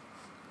season.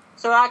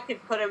 So I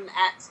could put him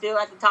still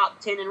at the top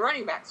 10 in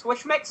running backs,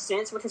 which makes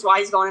sense, which is why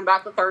he's going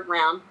about the 3rd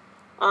round.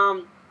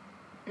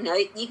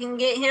 You can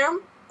get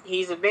him.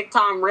 He's a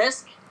big-time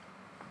risk.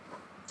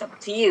 It's up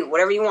to you,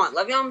 whatever you want.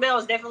 Le'Veon Bell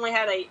has definitely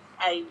had a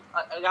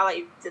guy like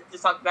you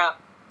just talked about,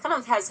 kind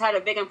of has had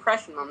a big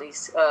impression on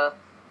these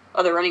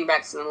other running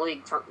backs in the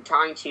league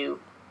trying to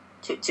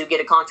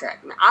get a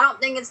contract. Now, I don't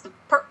think it's the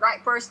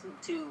right person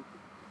to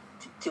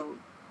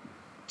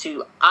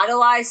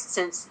idolize,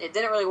 since it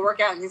didn't really work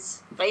out in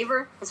his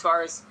favor as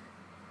far as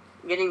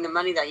getting the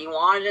money that he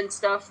wanted and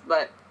stuff.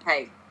 But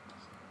hey,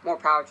 more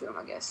power to him,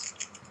 I guess.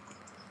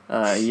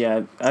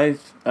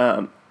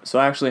 So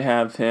I actually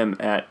have him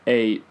at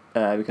 8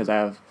 because I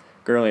have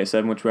Gurley at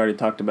 7, which we already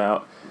talked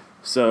about.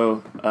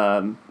 So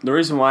the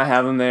reason why I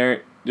have him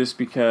there, just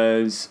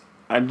because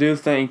I do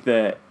think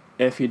that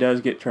if he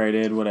does get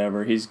traded,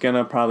 whatever, he's going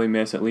to probably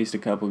miss at least a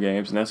couple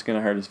games, and that's going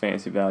to hurt his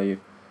fantasy value.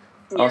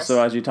 Yes.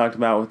 Also, as you talked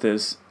about with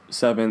his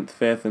 7th,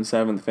 5th, and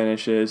 7th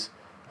finishes,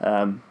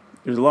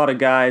 there's a lot of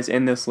guys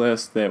in this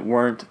list that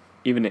weren't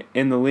even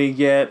in the league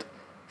yet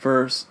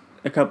for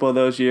a couple of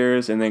those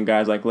years, and then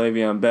guys like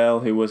Le'Veon Bell,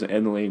 who wasn't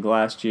in the league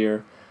last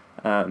year,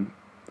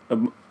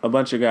 a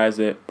bunch of guys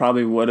that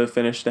probably would have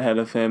finished ahead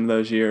of him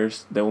those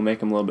years that will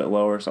make him a little bit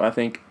lower. So I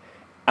think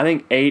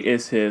 8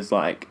 is his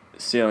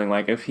ceiling.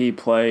 If he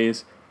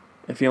plays,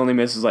 if he only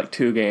misses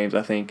 2 games,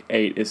 I think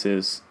 8 is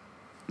his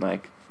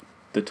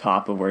the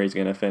top of where he's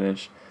going to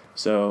finish.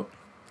 So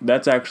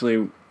that's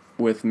actually,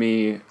 with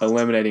me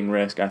eliminating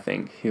risk, I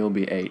think he'll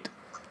be 8.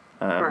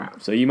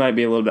 So you might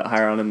be a little bit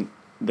higher on him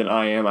than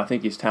I am. I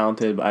think he's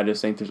talented, but I just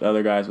think there's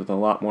other guys with a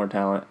lot more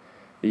talent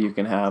that you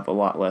can have a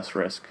lot less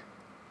risk.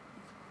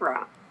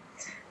 Right.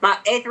 My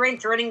 8th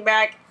ranked running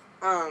back,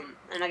 and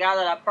a guy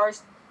that I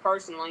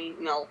personally,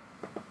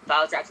 if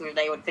I was drafting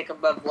today, would pick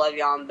above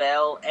Le'Veon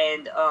Bell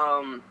and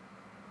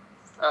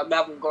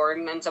Melvin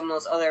Gordon and some of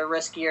those other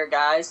riskier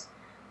guys.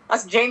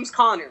 That's James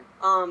Conner.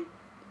 In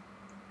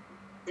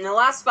the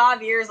last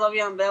 5 years,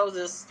 Le'Veon Bell was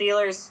the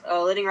Steelers'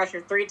 leading rusher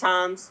 3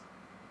 times.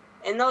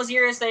 In those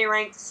years, they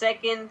ranked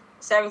 2nd,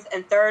 7th,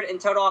 and 3rd in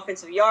total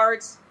offensive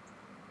yards,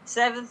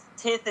 7th,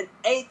 10th, and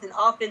 8th in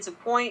offensive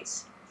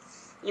points.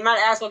 You might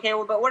ask, okay,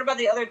 well, but what about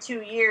the other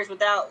 2 years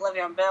without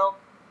Le'Veon Bell?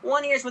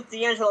 1 year with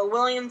D'Angelo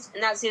Williams.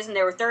 In that season,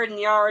 they were 3rd in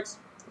yards,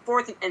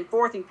 4th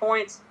in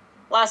points.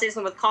 Last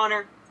season with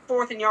Conner,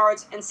 4th in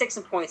yards and 6th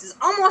in points. It's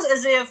almost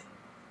as if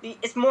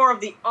it's more of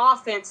the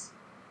offense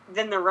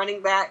than the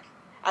running back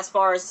as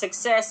far as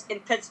success in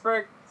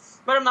Pittsburgh.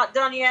 But I'm not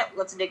done yet.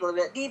 Let's dig a little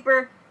bit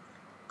deeper.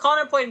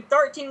 Conner played in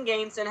 13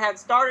 games and had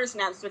starter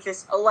snaps, which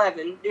is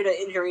 11 due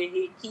to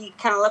injury. He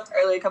kind of left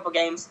early a couple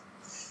games.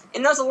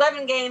 In those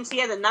 11 games, he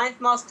had the 9th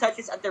most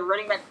touches at the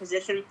running back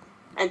position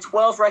and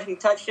 12 rushing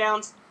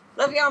touchdowns.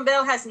 Le'Veon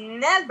Bell has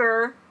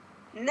never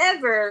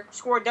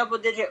scored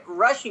double-digit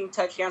rushing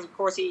touchdowns. Of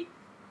course, he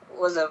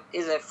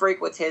is a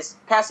freak with his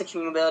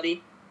pass-catching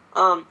ability.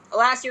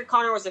 Last year,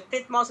 Conner was the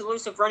 5th most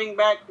elusive running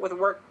back with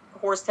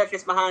workhorse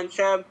touches behind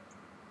Chubb,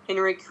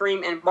 Henry,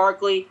 Kareem, and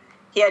Barkley.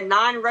 He had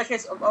 9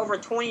 rushes of over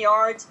 20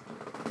 yards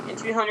and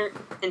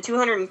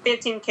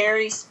 215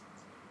 carries.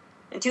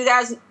 In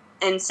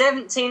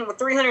 2017, with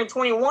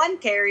 321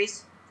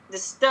 carries, the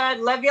stud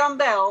Le'Veon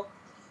Bell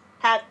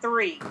had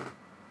 3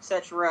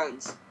 such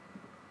runs.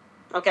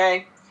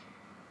 Okay?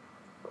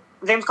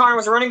 James Conner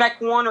was a running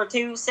back 1 or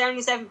 2,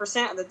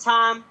 77% of the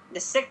time. The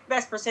 6th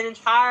best percentage,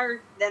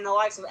 higher than the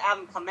likes of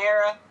Alvin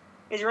Kamara.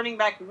 He's running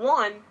back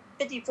 1,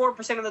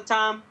 54% of the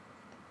time.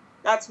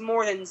 That's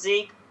more than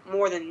Zeke,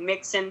 more than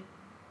Mixon.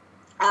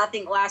 I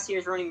think last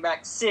year's running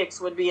back 6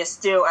 would be a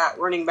steal at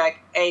running back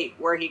 8,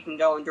 where he can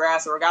go and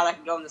draft, or a guy that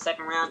can go in the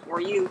 2nd round.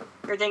 Or you're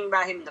thinking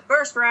about him in the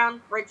 1st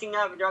round, reaching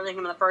up and drafting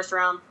him in the 1st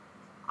round.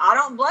 I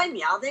don't blame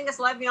you. I think it's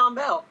Le'Veon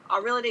Bell. I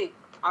really do.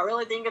 I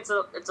really think it's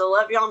a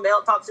Le'Veon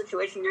Bell type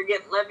situation. You're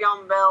getting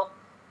Le'Veon Bell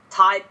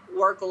type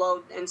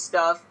workload and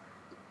stuff.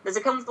 Does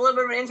it come with a little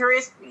bit of injury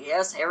risk?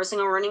 Yes, every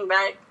single running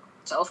back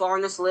so far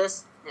on this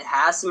list, it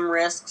has some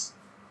risks.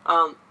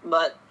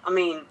 But I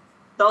mean,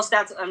 those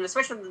stats, and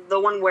especially the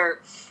one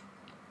where,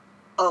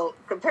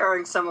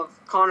 comparing some of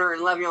Conner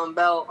and Le'Veon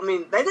Bell, I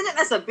mean, they didn't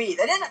miss a beat.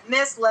 They didn't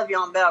miss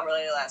Le'Veon Bell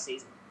really last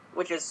season,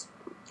 which is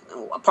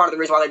a part of the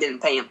reason why they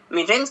didn't pay him. I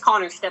mean, James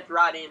Conner stepped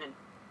right in and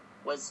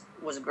was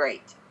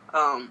great.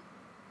 Now,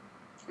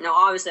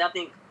 obviously, I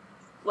think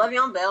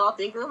Le'Veon Bell,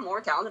 is a more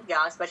talented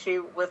guy, especially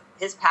with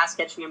his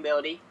pass-catching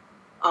ability.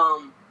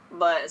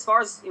 But as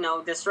far as,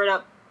 just straight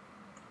up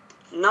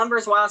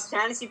numbers-wise,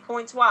 fantasy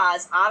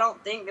points-wise, I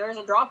don't think there's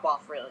a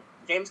drop-off, really.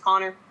 James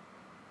Conner,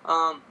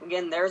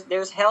 again,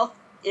 there's health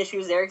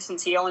issues there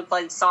since he only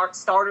played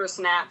starter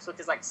snaps, which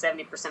is like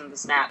 70% of the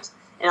snaps,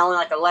 and only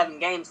like 11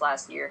 games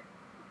last year.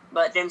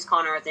 But James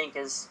Conner, I think,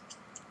 he's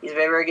a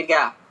very, very good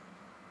guy.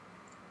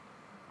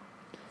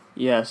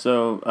 Yeah,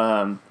 so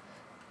I'm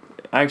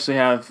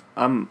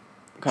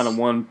kind of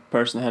one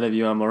person ahead of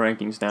you on my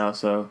rankings now,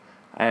 so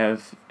I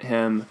have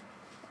him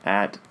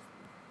at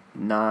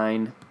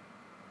 9.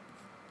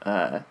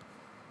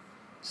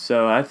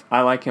 So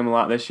I like him a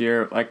lot this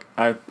year. Like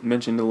I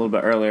mentioned a little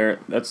bit earlier,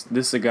 this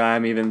is a guy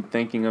I'm even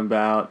thinking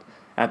about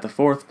at the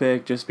 4th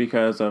pick just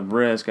because of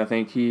risk. I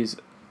think he's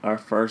our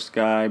first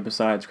guy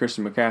besides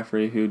Christian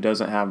McCaffrey who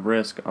doesn't have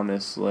risk on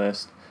this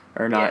list,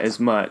 or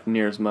not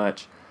near as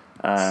much.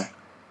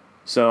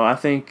 So I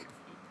think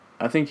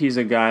he's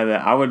a guy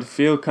that I would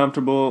feel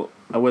comfortable.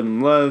 I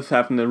wouldn't love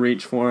having to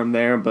reach for him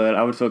there, but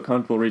I would feel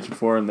comfortable reaching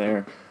for him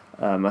there.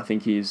 I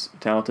think he's a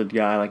talented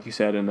guy, like you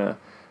said, in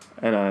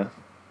a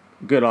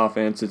good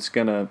offense. It's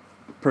gonna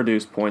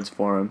produce points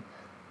for him.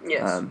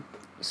 Yes.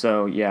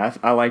 So yeah,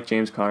 I like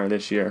James Conner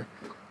this year.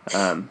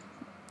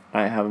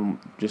 I have him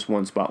just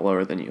one spot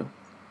lower than you.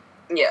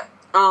 Yeah.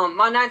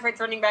 My 9th ranked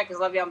running back is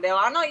Le'Veon Bell.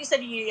 I know you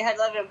said you had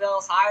Le'Veon Bell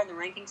higher in the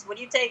rankings. Would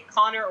you take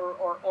Conner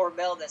or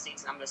Bell this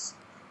season? I'm just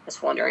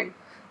wondering.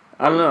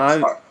 I don't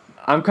know.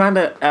 I'm kind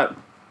of at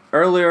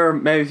earlier.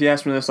 Maybe if you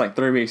asked me this like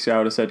 3 weeks ago, I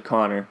would have said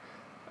Conner.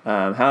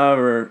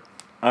 However,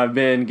 I've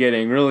been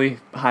getting really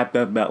hyped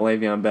up about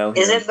Le'Veon Bell.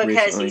 Is it because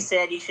recently. he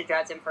said you should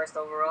draft him 1st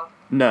overall?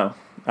 No,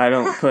 I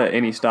don't put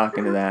any stock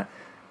into that.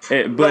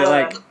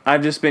 But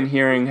I've just been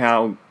hearing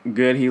how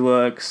good he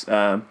looks.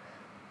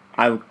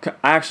 I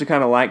actually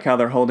kind of like how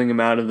they're holding him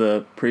out of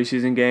the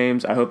preseason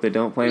games. I hope they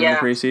don't play him in the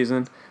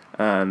preseason.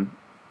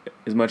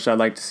 As much as I'd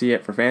like to see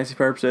it for fantasy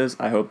purposes,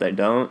 I hope they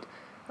don't.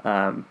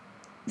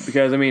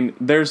 Because, I mean,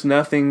 there's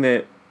nothing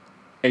that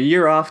a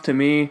year off to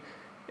me,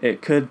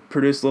 it could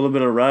produce a little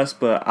bit of rust,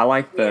 but I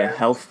like the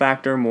health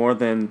factor more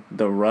than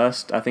the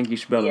rust. I think you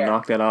should be able to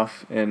knock that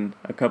off in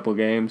a couple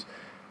games.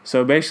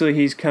 So basically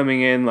he's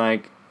coming in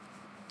like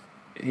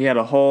he had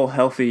a whole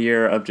healthy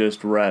year of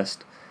just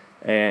rest,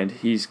 and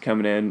he's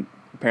coming in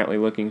apparently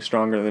looking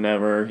stronger than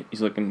ever.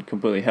 He's looking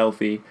completely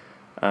healthy.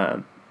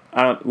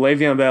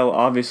 Le'Veon Bell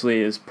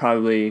obviously is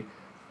probably,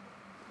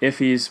 if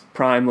he's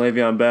prime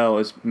Le'Veon Bell,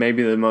 is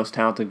maybe the most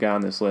talented guy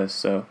on this list.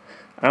 So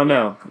I don't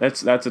know.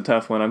 That's a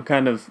tough one. I'm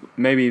kind of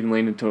maybe even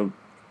leaning to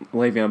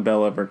Le'Veon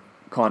Bell over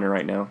Conner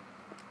right now.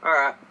 All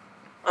right.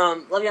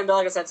 Le'Veon Bell,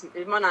 like I said,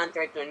 is my 9th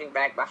ranked running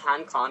back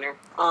behind Conner.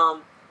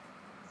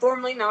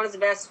 Formerly known as the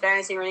best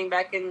fantasy running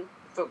back in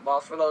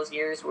football for those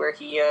years where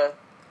he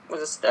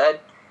was a stud.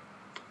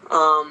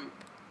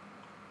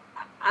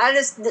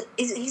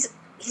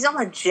 He's on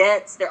the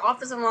Jets. Their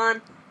offensive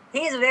line.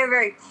 He is a very,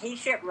 very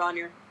patient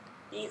runner.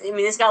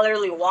 This guy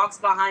literally walks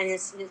behind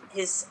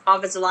his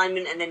offensive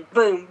lineman and then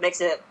boom,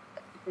 makes a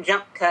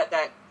jump cut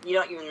that you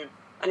don't even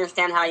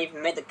understand how he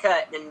even made the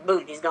cut. Then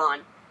boom, he's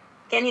gone.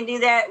 Can he do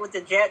that with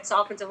the Jets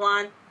offensive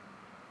line?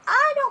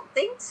 I don't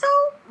think so,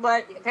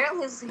 but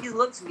apparently he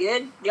looks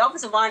good. The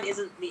offensive line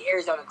isn't the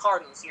Arizona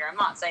Cardinals here. I'm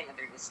not saying that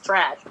they're just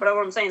trash, but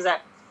what I'm saying is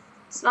that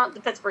it's not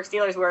the Pittsburgh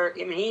Steelers where,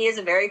 I mean, he is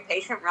a very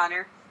patient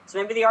runner,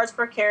 so maybe the yards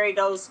per carry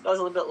goes a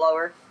little bit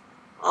lower.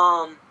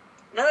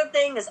 Another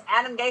thing is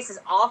Adam Gase's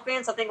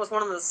offense, I think, has been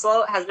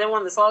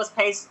one of the slowest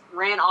paced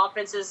ran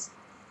offenses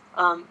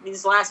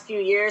these last few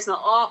years.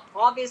 Now,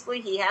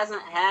 obviously, he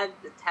hasn't had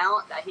the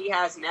talent that he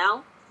has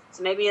now,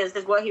 so maybe this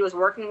is what he was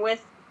working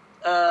with.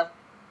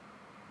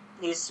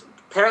 He's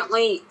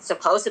apparently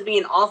supposed to be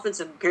an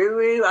offensive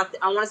guru. I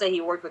want to say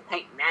he worked with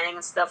Peyton Manning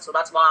and stuff, so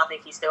that's why I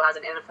think he still has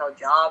an NFL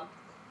job.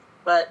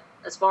 But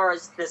as far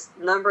as his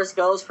numbers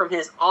goes from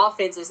his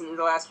offenses in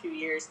the last few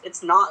years,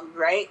 it's not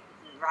great.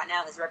 And right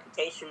now, his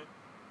reputation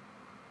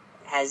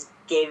has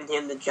given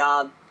him the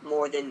job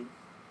more than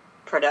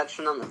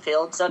production on the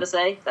field, so to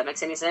say, if that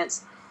makes any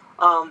sense.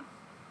 So,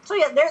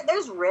 yeah,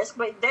 there's risk,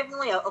 but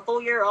definitely a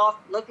full year off,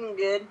 looking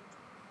good.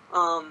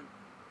 So,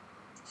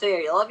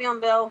 yeah, Le'Veon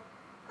Bell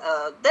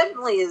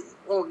definitely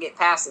won't get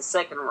past the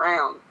second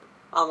round.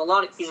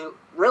 He's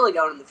really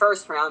going in the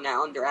first round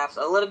now in drafts.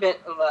 A little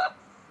bit of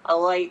a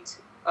late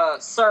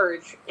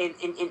surge in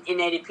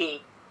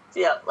ADP. So,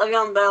 yeah,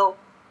 Le'Veon Bell,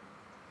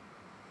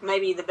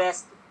 maybe the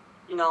best,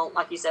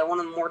 like you said, one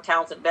of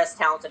the best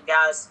talented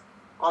guys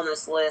on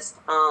this list.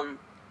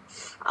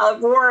 I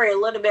worry a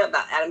little bit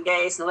about Adam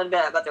Gase and a little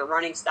bit about their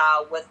running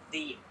style with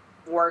the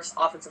worst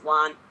offensive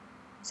line.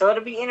 So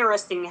it'll be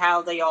interesting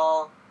how they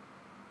all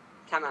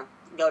kind of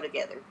go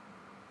together.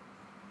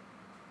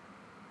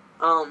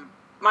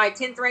 My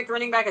 10th ranked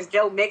running back is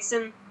Joe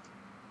Mixon.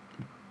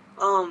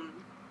 And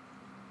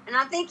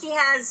I think he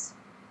has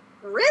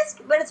risk,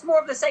 but it's more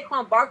of the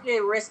Saquon Barkley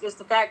risk is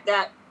the fact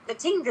that the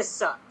team just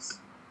sucks.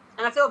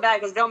 And I feel bad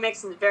because Joe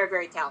Mixon is very,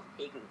 very talented.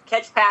 He can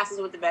catch passes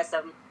with the best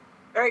of them.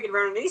 Very good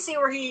runner. Did you see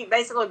where he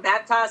basically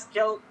baptized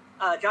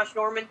Josh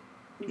Norman?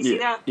 Did you see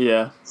that?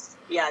 Yeah.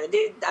 Yeah, the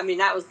dude, I mean,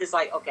 that was just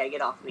like, okay,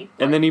 get off me.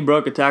 And then he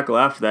broke a tackle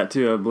after that,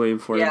 too, I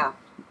believe.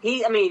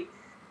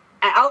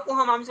 At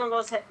Oklahoma, I'm just going to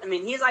go say,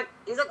 he's like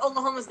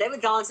Oklahoma's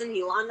David Johnson.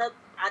 He lined up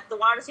at the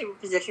wide receiver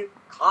position,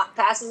 caught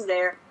passes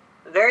there.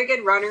 A very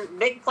good runner,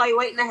 big play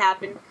waiting to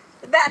happen.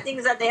 The bad thing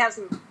is that they have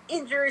some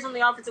injuries on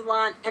the offensive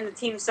line, and the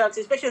team sucks,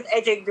 especially with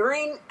AJ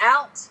Green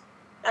out.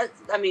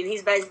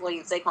 He's basically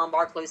in Saquon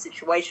Barkley's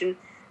situation.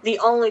 The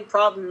only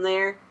problem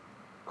there,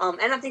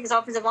 and I think his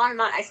offensive line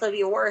might actually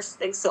be worse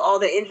thanks to all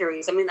the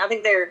injuries. I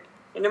think the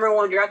number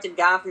one drafted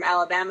guy from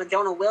Alabama,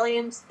 Jonah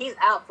Williams, he's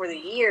out for the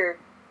year.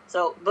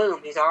 So,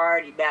 boom, he's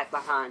already back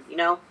behind,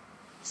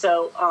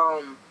 So,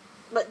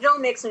 but Joe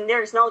Mixon,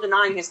 there's no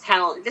denying his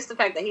talent. Just the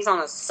fact that he's on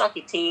a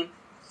sucky team.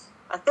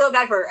 I feel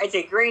bad for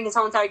AJ Green, his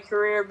whole entire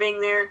career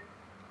being there.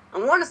 I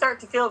want to start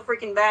to feel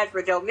freaking bad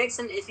for Joe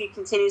Mixon if he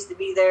continues to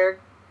be there.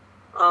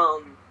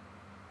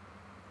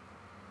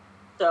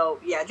 So,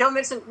 yeah, Joe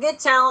Mixon, good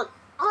talent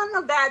on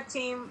a bad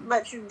team,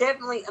 but you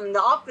definitely,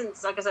 the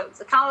offense, like I said,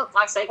 it's kind of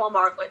like Saquon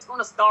Barkley. It's going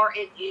to start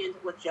and end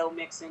with Joe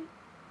Mixon.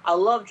 I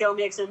love Joe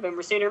Mixon, Ben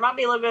Receiver. Might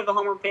be a little bit of a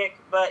homer pick,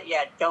 but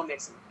yeah, Joe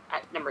Mixon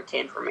at number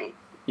 10 for me.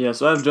 Yeah,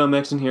 so I have Joe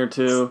Mixon here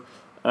too.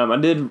 I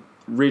did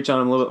reach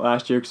on him a little bit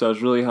last year because I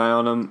was really high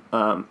on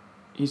him.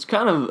 He's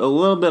kind of a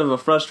little bit of a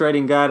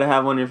frustrating guy to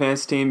have on your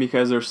fantasy team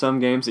because there's some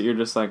games that you're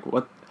just like,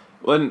 what?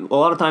 When a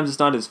lot of times it's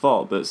not his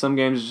fault, but some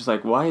games it's just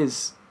like, why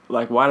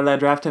did I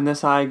draft him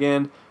this high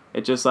again?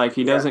 It's just like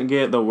he doesn't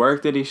get the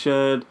work that he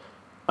should.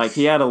 Like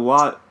he had a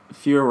lot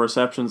fewer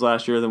receptions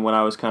last year than what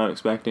I was kind of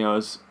expecting. I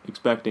was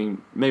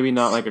expecting maybe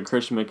not like a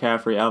Christian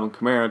McCaffrey, Alvin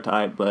Kamara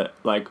type, but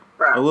like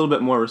a little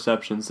bit more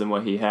receptions than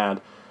what he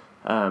had.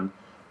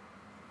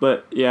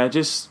 But yeah,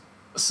 just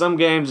some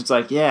games it's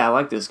like, yeah, I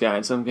like this guy,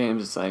 and some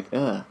games it's like,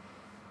 ugh.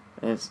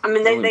 They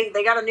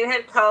got a new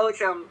head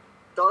coach.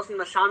 Goes from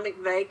the Sean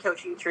McVay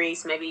coaching tree,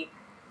 so maybe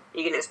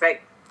you can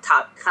expect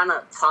Todd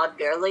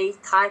Gurley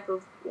type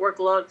of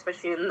workload,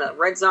 especially in the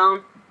red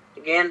zone.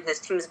 Again, his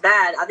team's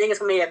bad. I think it's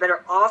going to be a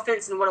better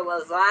offense than what it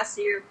was last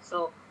year.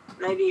 So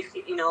maybe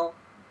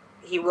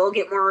he will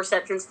get more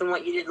receptions than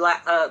what he did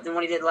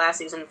last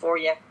season for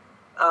you.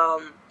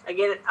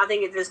 Again, I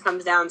think it just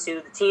comes down to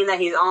the team that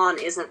he's on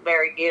isn't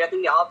very good. I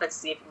think the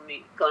offense is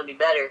going to be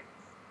better.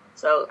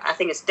 So I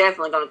think it's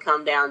definitely going to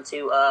come down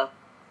to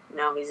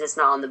he's just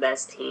not on the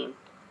best team.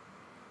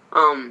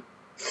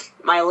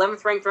 My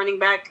 11th ranked running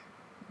back,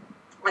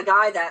 a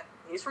guy that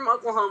he's from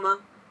Oklahoma.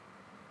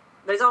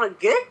 But he's on a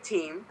good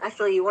team,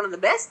 actually one of the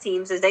best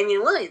teams, is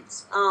Damian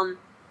Williams.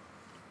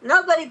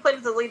 Nobody played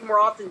with the lead more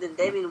often than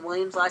Damian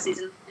Williams last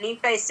season, and he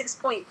faced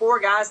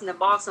 6.4 guys in the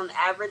box on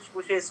average,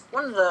 which is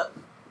one of the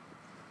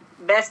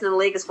best in the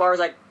league as far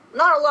as,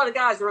 not a lot of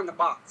guys were in the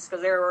box,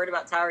 because they were worried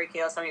about Tyreek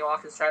Hill, Sammy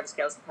Watkins, Travis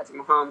Kelce, Patrick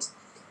Mahomes,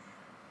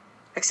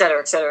 et cetera,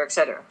 et cetera, et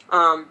cetera.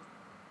 And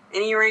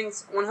he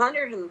ranks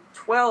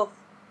 112th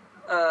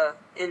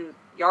in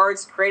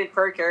yards created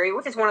per carry,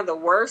 which is one of the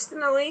worst in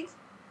the league.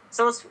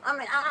 So it's,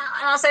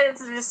 I'll say this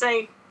to just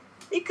say,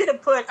 he could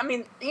have put,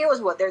 he was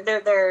what?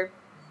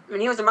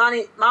 He was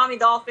the Miami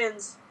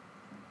Dolphins'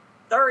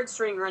 third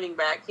string running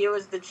back. He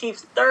was the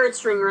Chiefs' third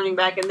string running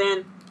back, and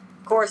then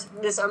of course,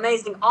 this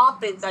amazing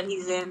offense that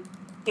he's in,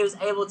 he was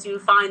able to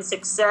find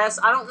success.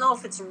 I don't know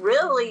if it's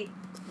really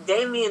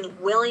Damian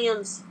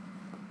Williams'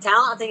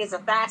 talent. I think it's a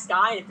fast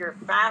guy, and if you're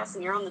fast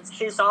and you're on the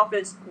Chiefs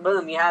offense,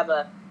 boom, you have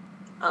an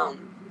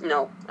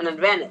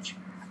advantage.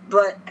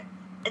 But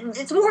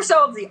it's more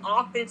so of the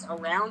offense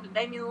around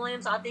Damian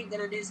Williams, I think,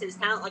 than it is his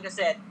talent. Like I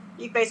said,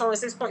 he faced only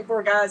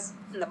 6.4 guys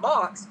in the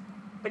box,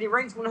 but he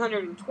ranks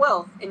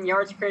 112th in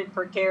yards created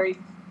per carry.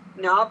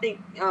 I think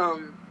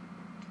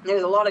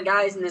there's a lot of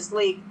guys in this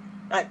league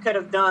that could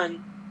have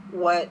done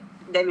what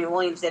Damian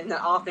Williams did in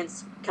the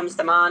offense. Comes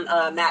to mind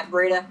Matt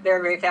Breida,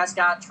 very, very fast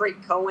guy.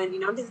 Tariq Cohen,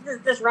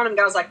 just random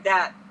guys like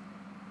that,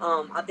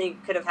 I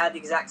think could have had the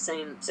exact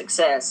same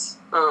success.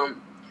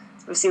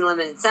 We've seen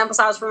limited sample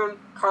size from him.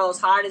 Carlos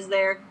Hyde is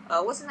there.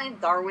 What's his name?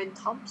 Darwin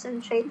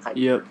Thompson, Shade?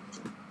 Yep.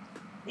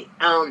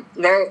 And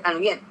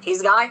again,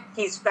 he's a guy.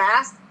 He's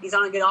fast. He's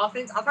on a good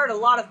offense. I've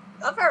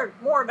heard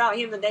more about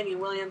him than Damian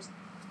Williams.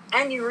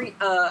 Andy Reid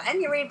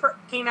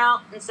came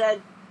out and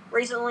said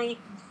recently,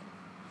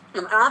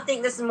 and I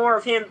think this is more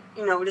of him,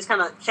 just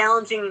kind of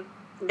challenging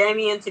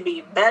Damian to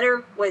be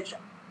better, which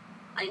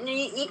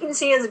you can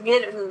see as a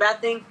good and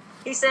bad thing.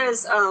 He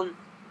says,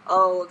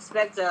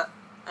 expect a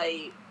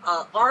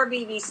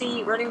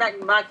RBBC, running back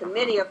by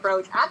committee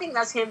approach. I think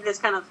that's him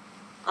just kind of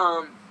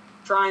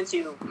trying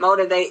to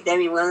motivate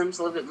Damian Williams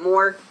a little bit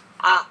more.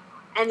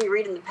 Andy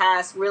Reid in the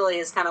past really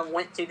has kind of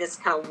went to this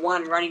kind of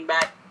one running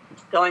back,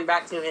 going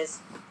back to his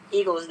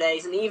Eagles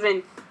days, and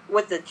even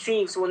with the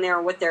Chiefs when they were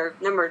with their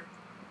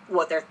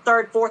their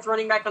third, fourth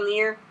running back on the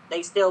year,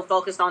 they still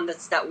focused on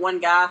that one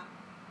guy.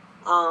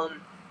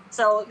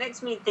 So it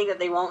makes me think that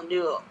they won't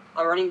do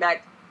a running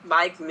back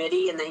by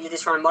committee, and then you're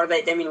just trying to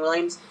motivate Damian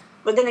Williams.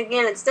 But then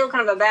again, it's still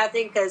kind of a bad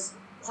thing because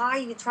why are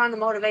you trying to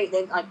motivate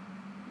them? Like,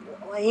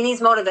 he needs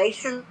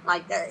motivation.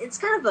 Like, it's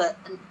kind of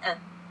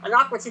an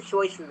awkward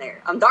situation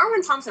there.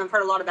 Darwin Thompson, I've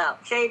heard a lot about.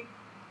 Shade,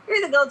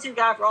 you're the go-to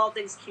guy for all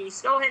things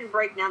Chiefs. Go ahead and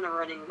break down the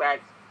running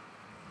back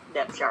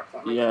depth chart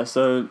for me. Yeah,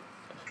 so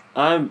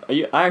I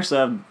actually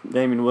have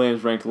Damian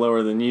Williams ranked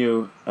lower than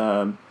you.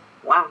 Wow,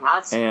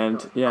 that's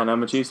and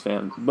I'm a Chiefs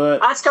fan,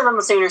 but that's because I'm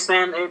a Sooners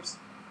fan. Oops.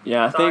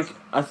 Yeah,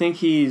 I think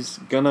he's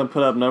gonna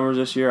put up numbers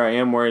this year. I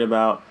am worried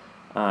about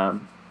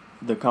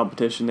the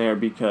competition there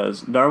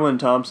because Darwin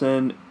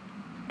Thompson,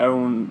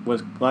 everyone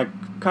was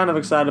kind of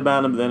excited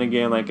about him, but then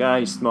again,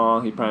 he's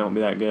small, he probably won't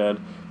be that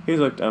good. He's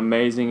looked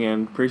amazing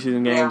in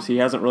preseason games. Yeah. He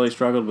hasn't really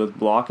struggled with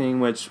blocking,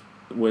 which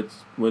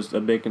was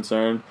a big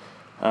concern.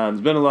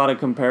 There's been a lot of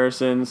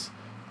comparisons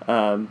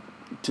to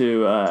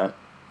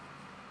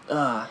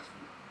I'm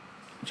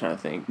trying to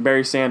think,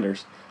 Barry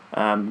Sanders.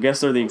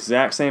 Guess they're the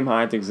exact same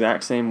height, the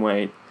exact same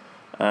weight,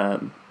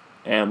 and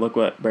look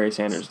what Barry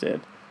Sanders did.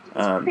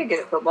 He's pretty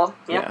good at football.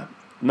 Yep. Yeah,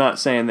 not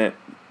saying that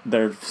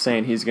they're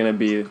saying he's going to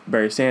be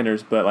Barry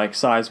Sanders, but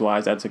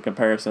size-wise, that's a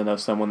comparison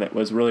of someone that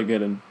was really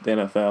good in the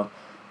NFL.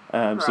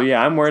 Right. So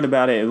yeah, I'm worried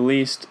about it. At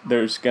least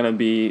there's going to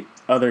be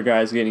other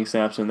guys getting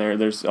snaps in there.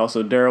 There's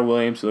also Darrell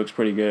Williams, who looks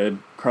pretty good.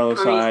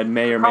 Carlos Hyde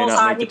may or may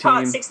not make the team.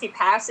 He caught 60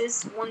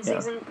 passes one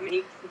season. I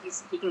mean,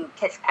 he can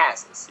catch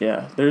passes.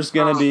 Yeah, there's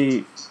going to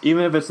be,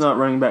 even if it's not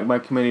running back by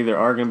committee, there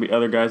are going to be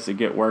other guys that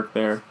get work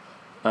there.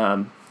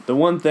 The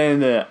one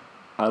thing that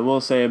I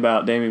will say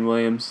about Damian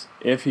Williams,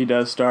 if he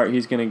does start,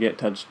 he's going to get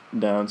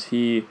touchdowns.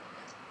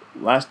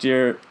 Last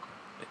year,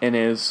 in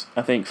his,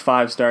 I think,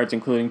 5 starts,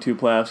 including 2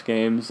 playoffs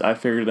games, I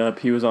figured it up,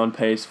 he was on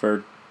pace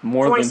for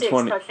more than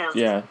 20 touchdowns.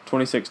 Yeah,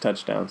 26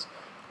 touchdowns,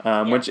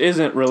 which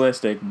isn't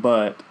realistic,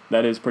 but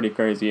that is pretty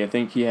crazy. I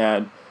think he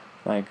had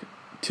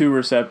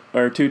 2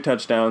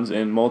 touchdowns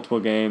in multiple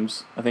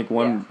games. I think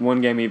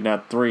one game even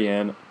had 3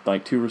 in,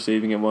 2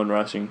 receiving and 1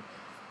 rushing.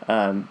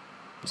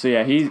 So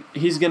yeah,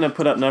 he's gonna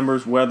put up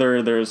numbers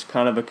whether there's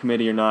kind of a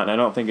committee or not, and I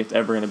don't think it's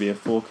ever gonna be a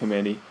full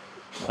committee.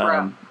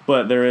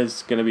 But there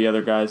is gonna be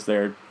other guys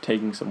there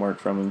taking some work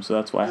from him, so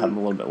that's why I have him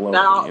a little bit lower.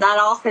 That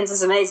offense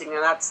is amazing,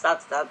 and that's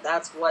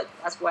what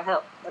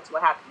helps. That's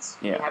what happens.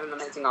 Yeah. You have an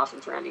amazing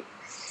offense around you.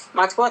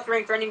 My 12th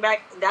ranked running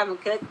back,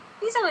 Dalvin Cook,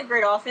 he's on a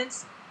great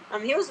offense.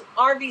 He was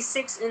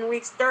RB6 in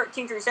weeks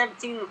 13 through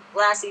 17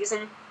 last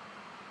season.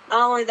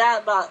 Not only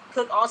that, but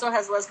Cook also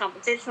has less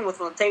competition with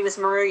Latavius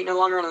Murray no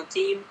longer on the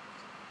team.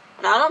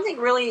 And I don't think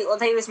really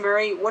Latavius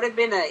Murray would have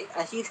been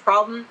a huge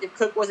problem if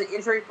Cook wasn't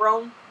injury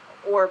prone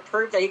or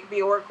proved that he could be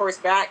a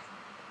workhorse back.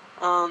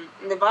 And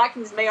the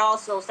Vikings may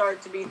also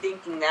start to be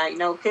thinking that,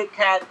 Cook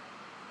had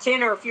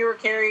 10 or fewer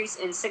carries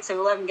in 6 of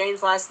 11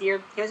 games last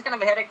year. He was kind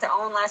of a headache to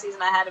own last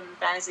season. I had him in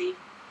fantasy.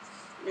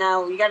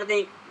 Now, you got to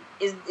think,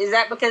 is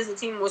that because the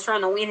team was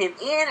trying to win him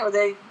in, or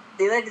they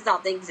just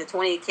not think he's a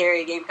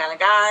 20-carry a game kind of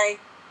guy?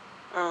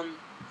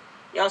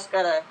 You also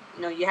got to,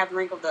 you have the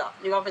wrinkle of the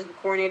new offensive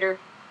coordinator.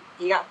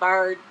 He got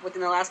fired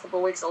within the last couple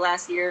of weeks of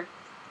last year,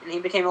 and he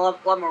became a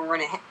lot more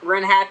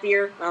run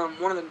happier.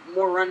 One of the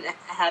more run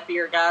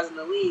happier guys in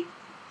the league.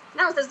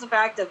 Now it's just the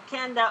fact of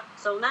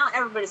so now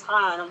everybody's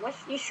high on him, which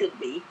he should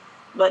be.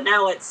 But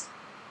now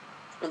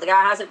the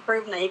guy hasn't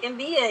proven that he can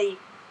be a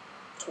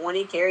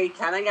 20-carry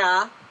kind of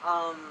guy.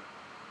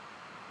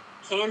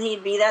 can he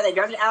be that? They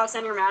drafted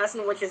Alexander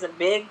Madison, which is a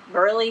big,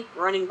 burly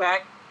running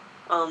back,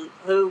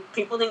 who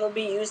people think will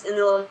be used in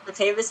the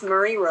Latavius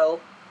Murray role.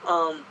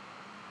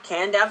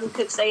 Can Dalvin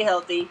Cook stay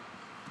healthy,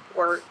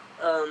 or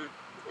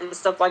and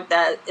stuff like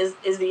that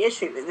is the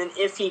issue. And then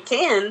if he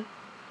can,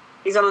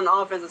 he's on an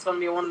offense that's going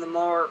to be one of the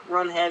more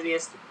run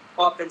heaviest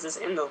offenses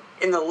in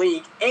the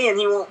league, and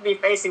he won't be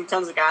facing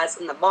tons of guys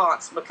in the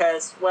box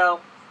because,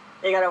 well,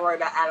 they got to worry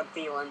about Adam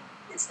Thielen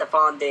and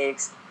Stephon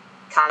Diggs,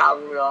 Kyle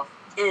Rudolph,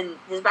 and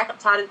his backup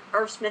tight end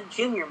Irv Smith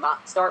Jr. might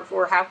start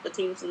for half the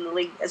teams in the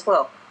league as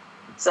well.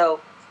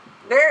 So,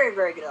 very,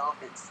 very good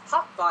offense,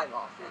 top 5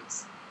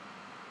 offense.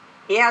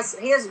 He has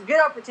a good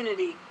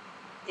opportunity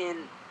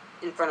in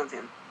front of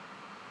him.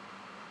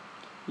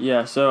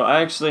 Yeah, so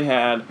I actually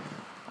had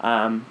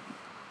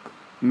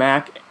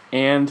Mac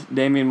and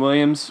Damian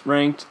Williams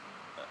ranked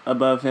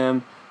above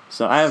him.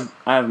 So I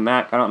have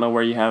Mac. I don't know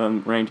where you have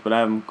him ranked, but I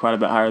have him quite a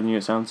bit higher than you.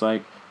 It sounds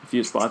like a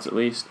few spots at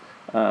least.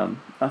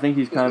 I think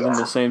he's kind of in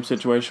the same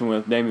situation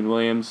with Damian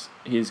Williams.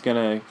 He's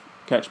gonna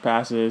catch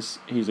passes.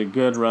 He's a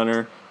good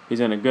runner. He's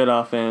in a good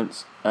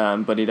offense,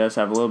 but he does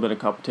have a little bit of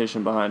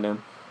competition behind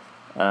him.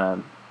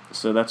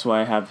 So that's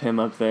why I have him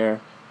up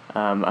there.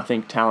 I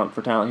think talent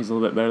for talent, he's a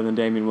little bit better than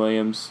Damian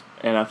Williams,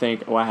 and I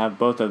think I have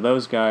both of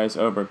those guys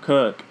over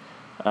Cook.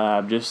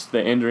 Just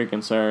the injury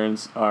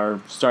concerns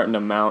are starting to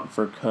mount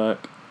for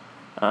Cook.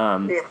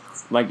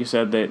 Like you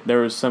said, there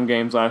was some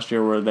games last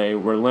year where they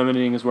were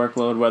limiting his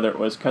workload, whether it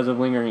was because of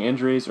lingering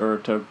injuries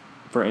or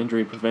for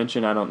injury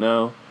prevention, I don't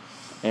know.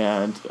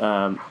 And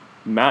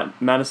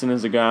Madison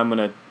is a guy I'm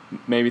going to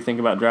maybe think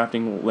about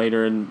drafting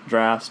later in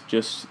drafts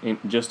just in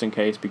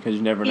case, because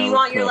you never know. Do you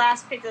want your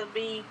last pick to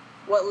be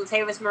what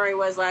Latavius Murray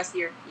was last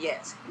year?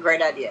 Yes.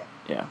 Great idea.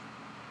 Yeah.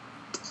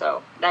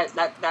 So that's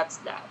that.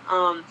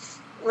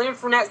 Leonard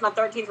Fournette's my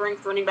 13th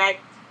ranked running back.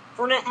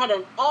 Fournette had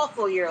an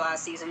awful year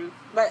last season,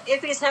 but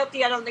if he's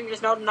healthy, I don't think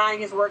there's no denying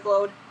his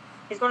workload.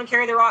 He's going to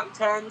carry the rock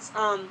tons.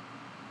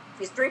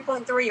 His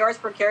 3.3 yards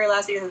per carry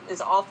last season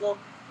is awful,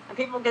 and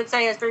people could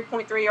say his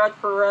 3.3 yards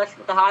per rush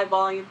with the high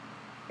volume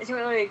isn't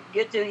really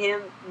good to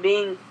him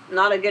being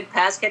not a good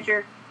pass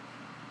catcher.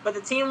 But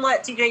the team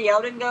let T.J.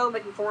 Yeldon go,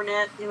 making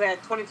Fournette, who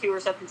had 22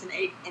 receptions in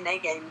eight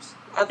games.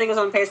 I think it was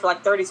on pace for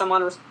like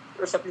 30-some-odd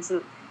receptions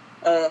in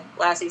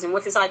last season,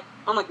 which is like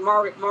on like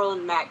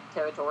Marlon Mack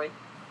territory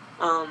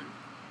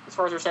as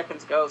far as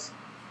receptions goes.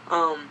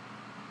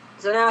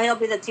 So now he'll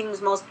be the team's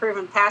most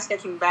proven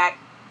pass-catching back.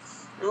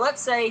 And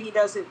let's say he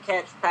doesn't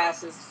catch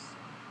passes,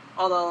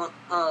 although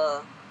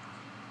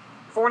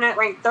Fournette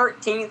ranked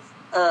 13th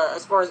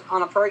as far as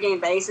on a per-game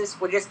basis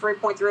with just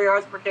 3.3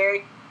 yards per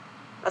carry.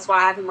 That's why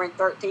I have him ranked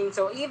 13.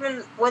 So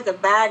even with a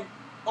bad,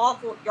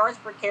 awful yards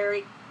per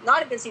carry,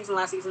 not a good season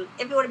last season,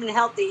 if he would have been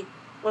healthy,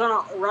 was on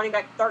a running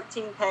back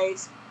 13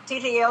 pace,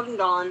 T.J. Yeldon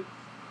gone,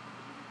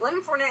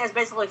 Leonard Fournette is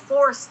basically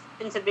forced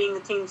into being the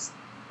team's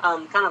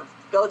kind of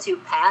go-to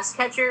pass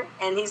catcher,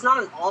 and he's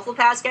not an awful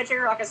pass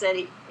catcher. Like I said,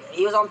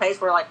 he was on pace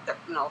for like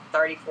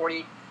 30,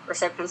 40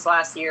 receptions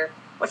last year,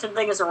 which I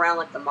think is around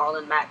like the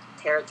Marlon Mack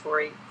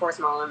territory. Of course,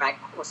 Marlon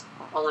Mack was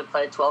only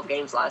played 12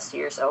 games last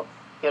year, so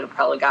he would have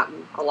probably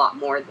gotten a lot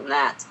more than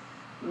that.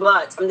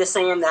 But I'm just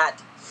saying that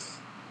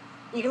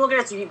you can look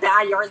at his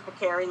bad yards per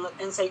carry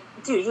and say,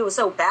 dude, he was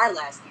so bad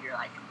last year.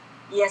 Like,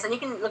 yes, and you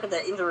can look at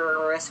the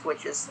injury risk,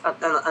 which is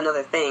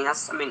another thing.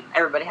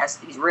 Everybody has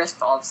these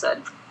risks all of a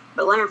sudden.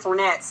 But Leonard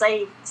Fournette,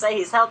 say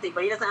he's healthy,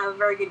 but he doesn't have a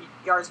very good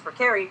yards per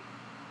carry.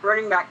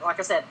 Running back, like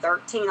I said,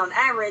 13 on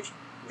average.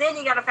 Then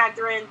you got to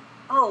factor in,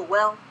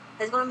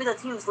 he's going to be the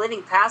team's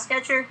leading pass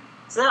catcher.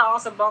 So that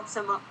also bumps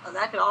him up.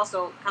 That could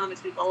also kind of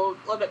makes me a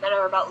little bit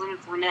better about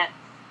Leonard Fournette.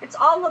 It's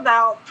all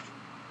about,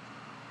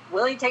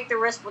 will he take the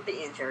risk with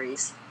the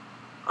injuries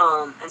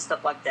and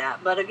stuff like that.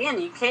 But again,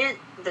 you can't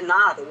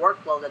deny the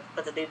workload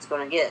that the dude's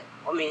going to get.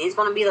 I mean, he's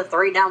going to be the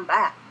 3-down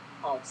back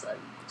all of a sudden.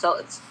 So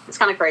it's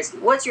kind of crazy.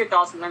 What's your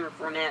thoughts on Leonard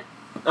Fournette?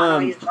 I know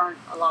he's burned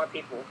a lot of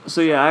people.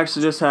 So yeah, I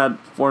actually just had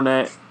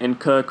Fournette and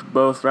Cook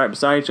both right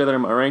beside each other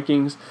in my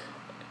rankings.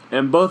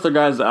 And both are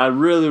guys that I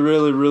really,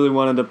 really, really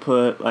wanted to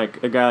put,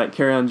 like a guy like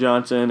Kerryon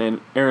Johnson and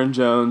Aaron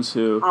Jones,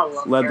 who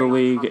led the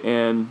league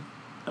in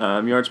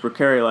yards per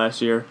carry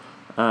last year.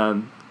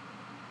 I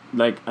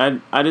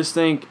just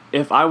think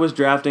if I was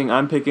drafting,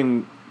 I'm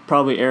picking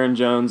probably Aaron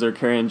Jones or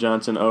Kerryon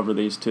Johnson over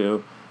these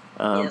two.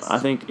 Yes. I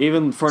think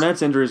even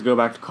Fournette's injuries go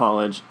back to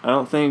college. I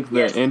don't think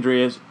the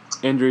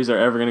injuries are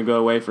ever going to go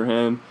away for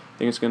him. I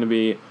think it's going to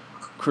be a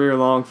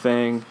career-long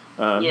thing.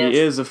 He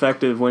is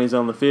effective when he's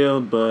on the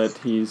field, but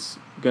he's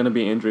going to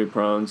be injury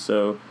prone.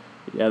 So,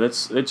 yeah,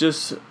 it's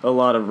just a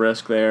lot of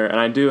risk there. And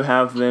I do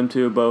have them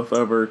two both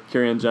over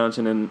Kerryon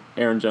Johnson and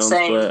Aaron Jones,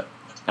 but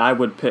I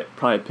would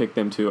probably pick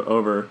them two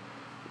over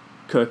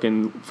Cook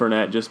and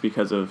Fournette just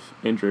because of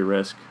injury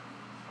risk.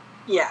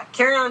 Yeah,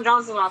 Kerryon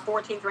Johnson is my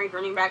 14th ranked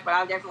running back, but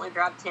I definitely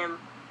dropped him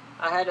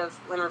ahead of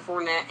Leonard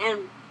Fournette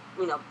and,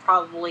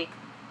 probably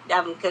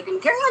Dalvin Cook.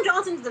 And Kerryon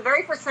Johnson is the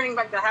very first running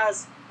back that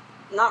has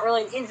not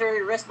really an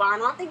injury risk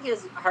behind him. I think he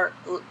was hurt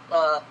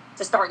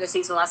to start the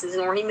season last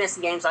season, or he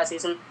missed games last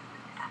season.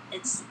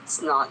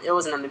 it's not. It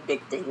wasn't a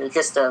big thing. It was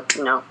just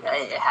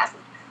it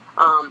happened.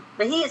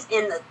 But he is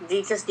in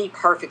the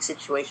perfect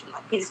situation.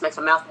 Like, he just makes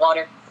my mouth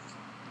water.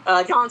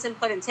 Johnson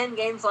played in 10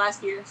 games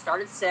last year,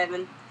 started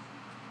 7.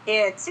 He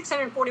had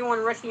 641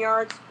 rushing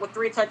yards with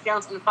 3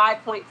 touchdowns and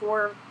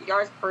 5.4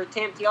 yards per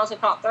attempt. He also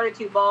caught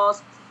 32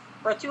 balls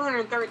for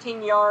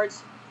 213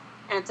 yards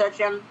and a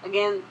touchdown.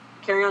 Again,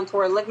 Kerryon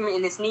tore a ligament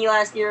in his knee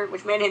last year,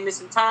 which made him miss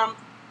some time.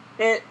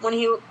 When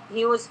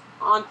he was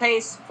on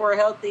pace for a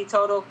healthy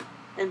total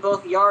in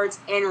both yards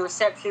and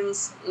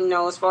receptions,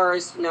 as far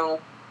as,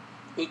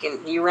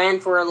 he ran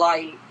for a lot.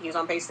 He was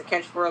on pace to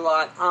catch for a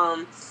lot.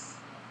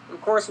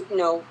 Of course,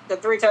 the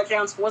 3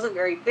 touchdowns wasn't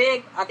very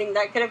big. I think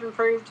that could have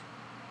improved.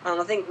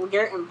 I think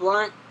Garrett and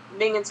Blunt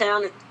being in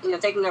town,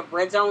 taking up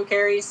red zone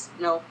carries.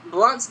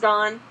 Blunt's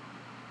gone.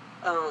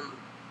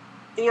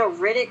 Theo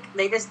Riddick,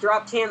 they just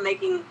dropped him,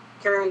 making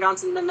Kerryon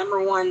Johnson the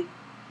number 1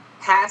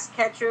 pass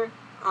catcher.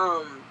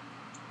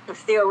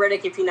 Theo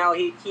Riddick, if you know,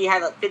 he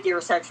had 50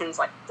 receptions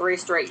 3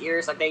 straight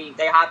years. They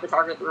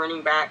hyper-target the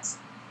running backs.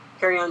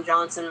 Kerryon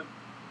Johnson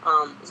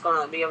is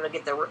going to be able to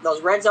get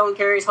those red zone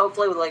carries,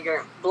 hopefully, with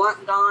Garrett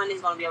Blunt gone. He's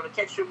going to be able to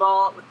catch the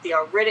ball with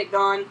Theo Riddick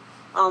gone.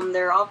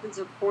 Their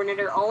offensive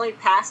coordinator only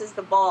passes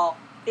the ball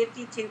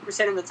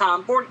 52% of the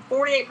time.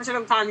 48% of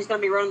the time he's going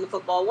to be running the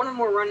football. One of the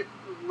more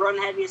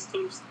run-heaviest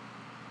teams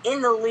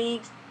in the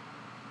league.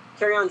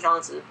 Kerryon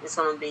Johnson is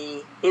going to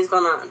be –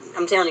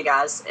 I'm telling you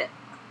guys,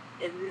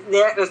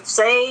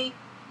 say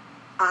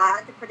I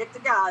had to predict a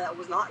guy that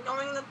was not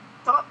going in the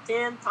top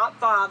 10, top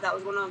 5, that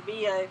was going to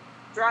be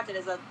drafted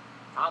as a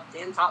top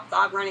 10, top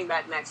 5 running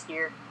back next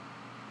year,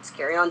 it's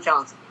Kerryon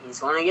Johnson. He's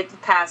going to get the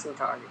passing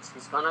targets.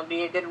 He's going to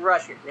be a good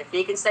rusher. If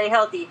he can stay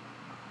healthy,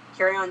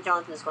 Kerryon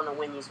Johnson is going to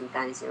win you some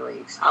fantasy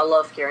leagues. I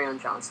love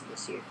Kerryon Johnson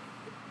this year.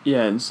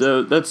 Yeah, and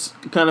so that's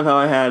kind of how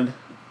I had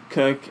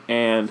Cook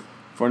and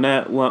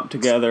Fournette lumped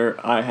together.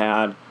 I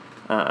had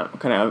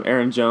kind of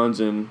Aaron Jones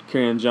and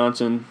Kerryon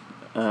Johnson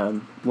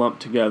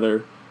lumped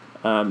together.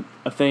 I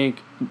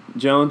think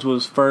Jones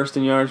was first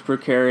in yards per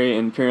carry,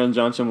 and Kerryon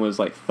Johnson was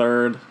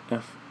 3rd,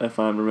 if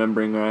I'm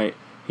remembering right.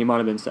 He might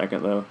have been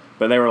 2nd though,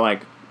 but they were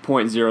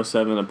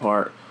 0.07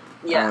 apart.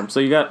 Yeah. So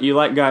you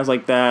like guys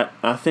like that.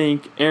 I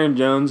think Aaron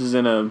Jones is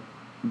in a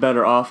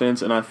better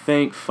offense, and I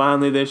think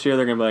finally this year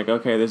they're gonna be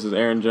okay, this is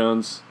Aaron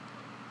Jones'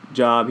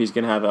 job. He's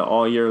gonna have it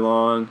all year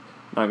long.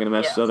 Not gonna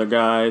mess with other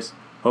guys.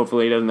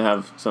 Hopefully he doesn't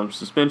have some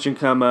suspension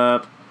come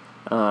up.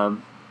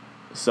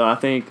 So I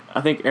think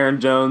Aaron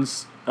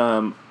Jones.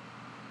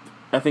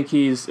 I think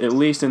he's at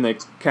least in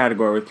the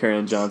category with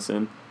Kerryon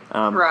Johnson.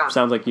 Right.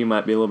 Sounds like you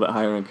might be a little bit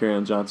higher on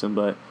Kerryon Johnson,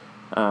 but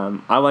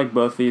I like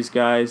both these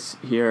guys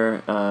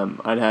here.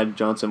 I'd had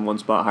Johnson 1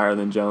 spot higher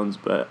than Jones,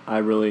 but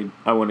I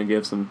want to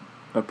give some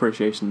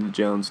appreciation to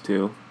Jones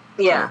too.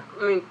 Yeah,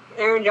 I mean,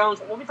 Aaron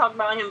Jones, we'll be talking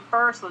about him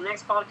first on the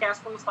next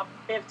podcast. We'll stop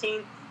at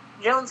 15.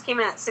 Jones came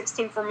in at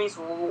 16 for me,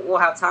 so we'll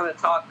have time to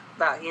talk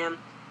about him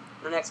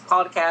in the next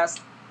podcast.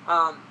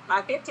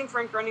 My 15th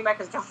ranked running back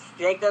is Josh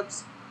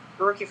Jacobs,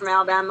 a rookie from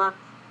Alabama.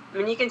 I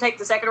mean, you can take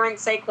the 2nd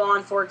ranked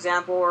Saquon, for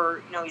example,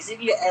 or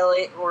Ezekiel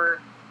Elliott,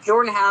 or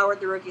Jordan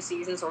Howard, the rookie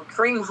seasons, or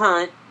Kareem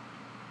Hunt.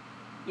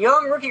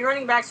 Young rookie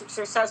running backs are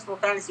successful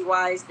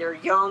fantasy-wise. They're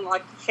young.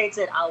 Like Shade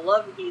said,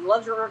 he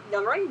loves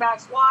young running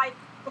backs. Why?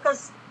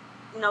 Because,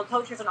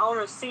 coaches and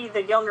owners see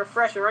the younger,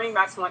 fresher running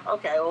backs and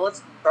okay, well,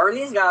 let's burn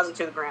these guys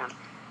into the ground.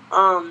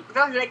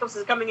 Josh Jacobs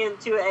is coming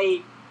into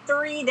a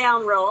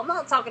 3-down row. I'm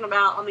not talking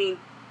about,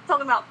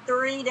 talking about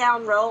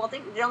 3-down row. I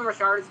think Jalen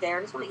Richard is there.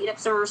 He's going to eat up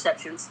some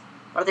receptions.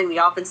 But I think the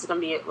offense is going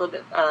to be a little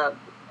bit,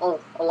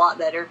 a lot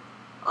better.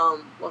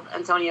 With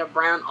Antonio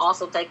Brown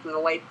also taking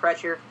away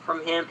pressure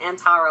from him and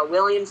Tyrell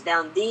Williams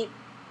down deep.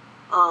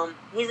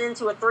 He's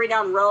into a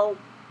 3-down row.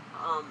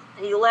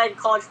 He led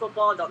college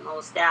football. I don't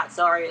know the stats.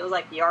 Sorry. It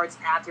was yards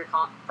after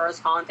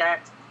first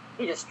contact.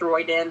 He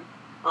destroyed him.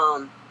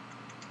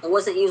 It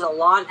wasn't used a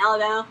lot in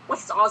Alabama,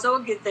 which is also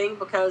a good thing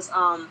because,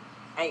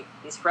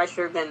 he's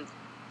fresher than,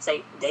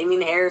 say,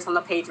 Damian Harris on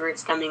the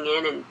Patriots coming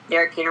in, and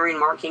Derrick Henry and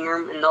Mark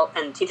Ingram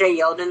and T.J.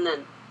 Yeldon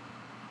and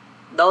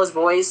those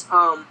boys.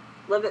 A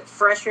little bit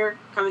fresher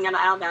coming out of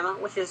Alabama,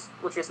 which is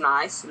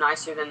nice,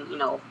 nicer than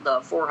the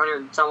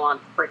 400 some odd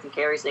freaking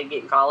carries they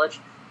get in college.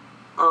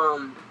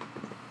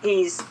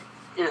 He's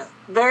in a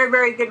very,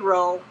 very good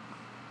role,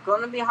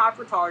 going to be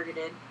hyper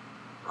targeted.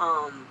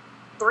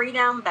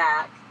 3-down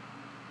back.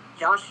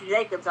 Josh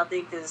Jacobs, I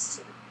think,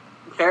 is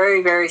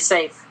very, very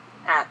safe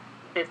at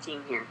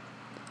 15 here.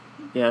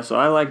 Yeah, so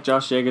I like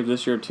Josh Jacobs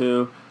this year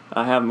too.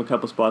 I have him a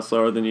couple spots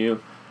lower than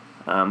you.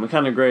 We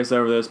kind of graze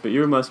over this, but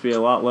you must be a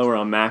lot lower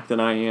on Mac than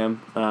I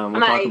am. I'm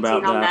at 18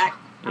 on Mac.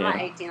 I'm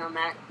at 18 on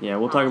Mac. Yeah,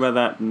 we'll talk about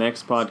that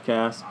next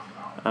podcast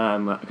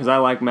because I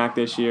like Mac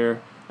this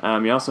year.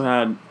 You also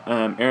had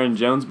Aaron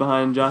Jones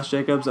behind Josh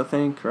Jacobs, I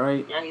think,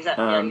 right? Yeah, he's at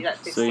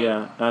 16. So,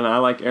 yeah, and I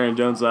like Aaron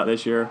Jones a lot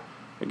this year.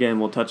 Again,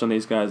 we'll touch on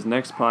these guys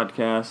next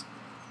podcast.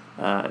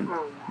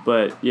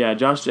 But, yeah,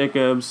 Josh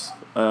Jacobs,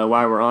 while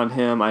we're on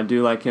him, I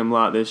do like him a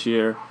lot this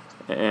year.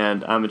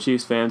 and I'm a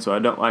Chiefs fan, so I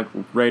don't like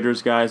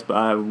Raiders guys, but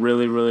I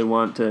really, really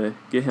want to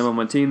get him on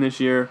my team this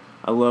year.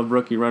 I love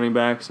rookie running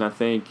backs, and I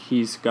think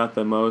he's got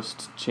the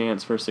most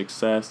chance for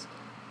success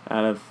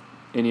out of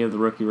any of the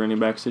rookie running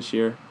backs this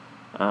year.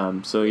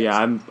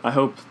 I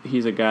hope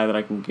he's a guy that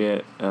I can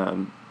get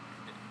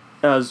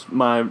as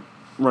my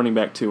running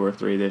back 2 or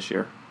 3 this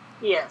year.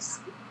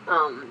 Yes.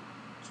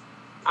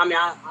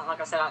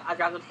 Like I said, I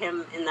drafted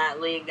him in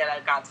that league that I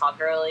got talked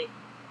early.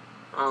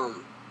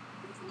 I'm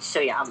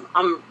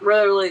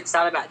really, really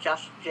excited about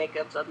Josh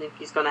Jacobs. I think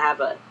he's going to have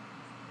a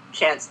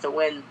chance to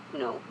win,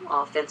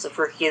 Offensive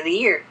Rookie of the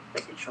Year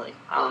potentially.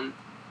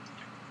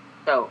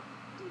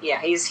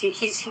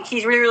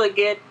 He's really, really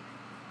good.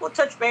 We'll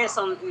touch base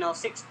on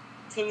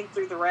 16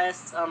 through the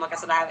rest. Like I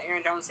said, I have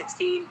Aaron Jones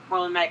 16,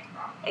 Marlon Mack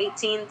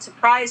 18.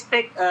 Surprise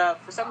pick for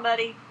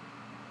somebody.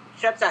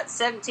 Chubb's at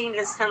 17,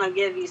 just kind of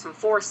give you some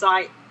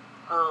foresight.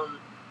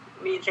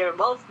 Me and Jay are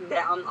both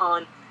down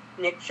on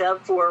Nick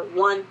Chubb for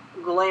one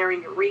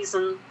glaring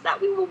reason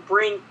that we will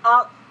bring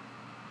up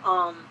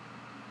in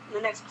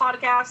the next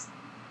podcast.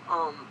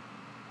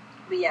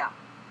 That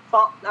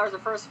was the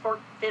first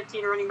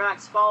 15 running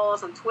backs. Follow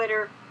us on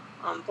Twitter.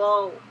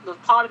 Follow the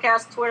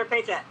podcast Twitter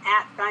page at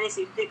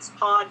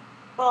FantasyFixPod.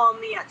 Follow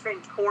me at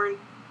Trenton Corn,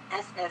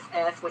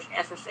 FFF, which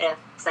FFF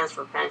stands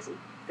for Fantasy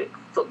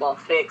Football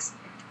Fix.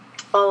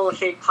 Follow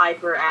Shade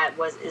Piper at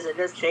is it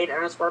just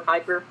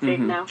Shade_Piper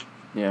now?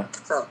 Yeah.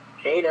 So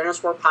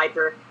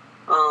Shade_Piper.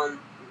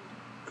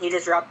 He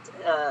just dropped.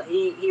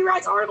 He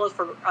writes articles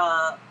for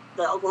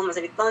the Oklahoma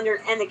City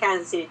Thunder and the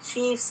Kansas City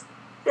Chiefs.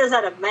 He just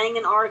had a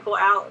banging article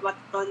out about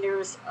the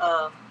Thunder's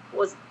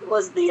was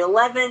the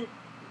 11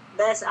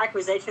 best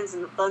acquisitions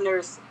in the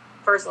Thunder's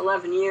first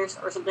 11 years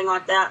or something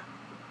like that.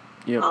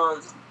 Yep.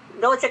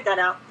 Go check that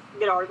out.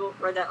 Good article.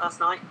 Read that last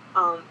night.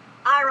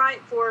 I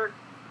write for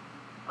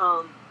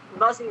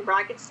Buzzing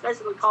Brackets,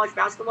 basically college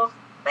basketball.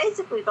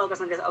 Basically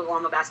focused on just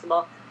Oklahoma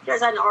basketball.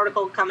 Just had an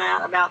article come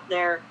out about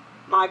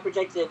my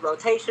projected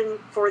rotation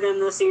for them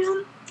this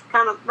season.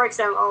 Kind of breaks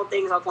down all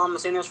things Oklahoma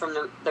Sooners from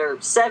their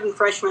 7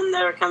 freshmen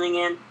that are coming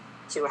in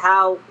to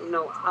how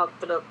I'll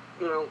put up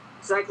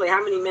exactly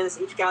how many minutes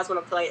each guy's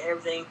going to play,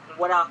 everything, and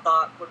what I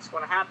thought what's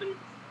going to happen.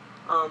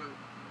 Of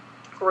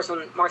course,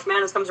 when March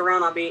Madness comes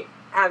around, I'll be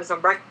having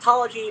some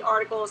bracketology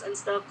articles and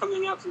stuff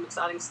coming up, some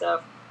exciting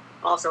stuff.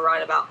 Also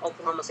write about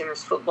Oklahoma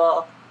Sooners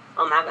football.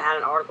 Haven't had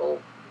an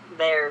article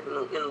there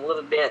in a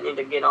little bit. Need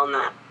to get on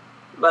that.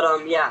 But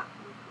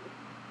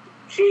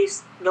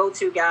Chiefs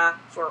go-to guy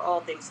for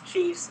all things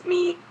Chiefs.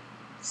 Me,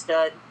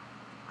 stud.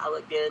 I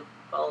look good.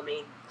 Follow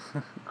me.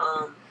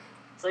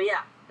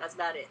 That's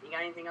about it. You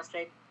got anything else,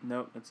 Jake?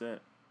 Nope, that's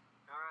it.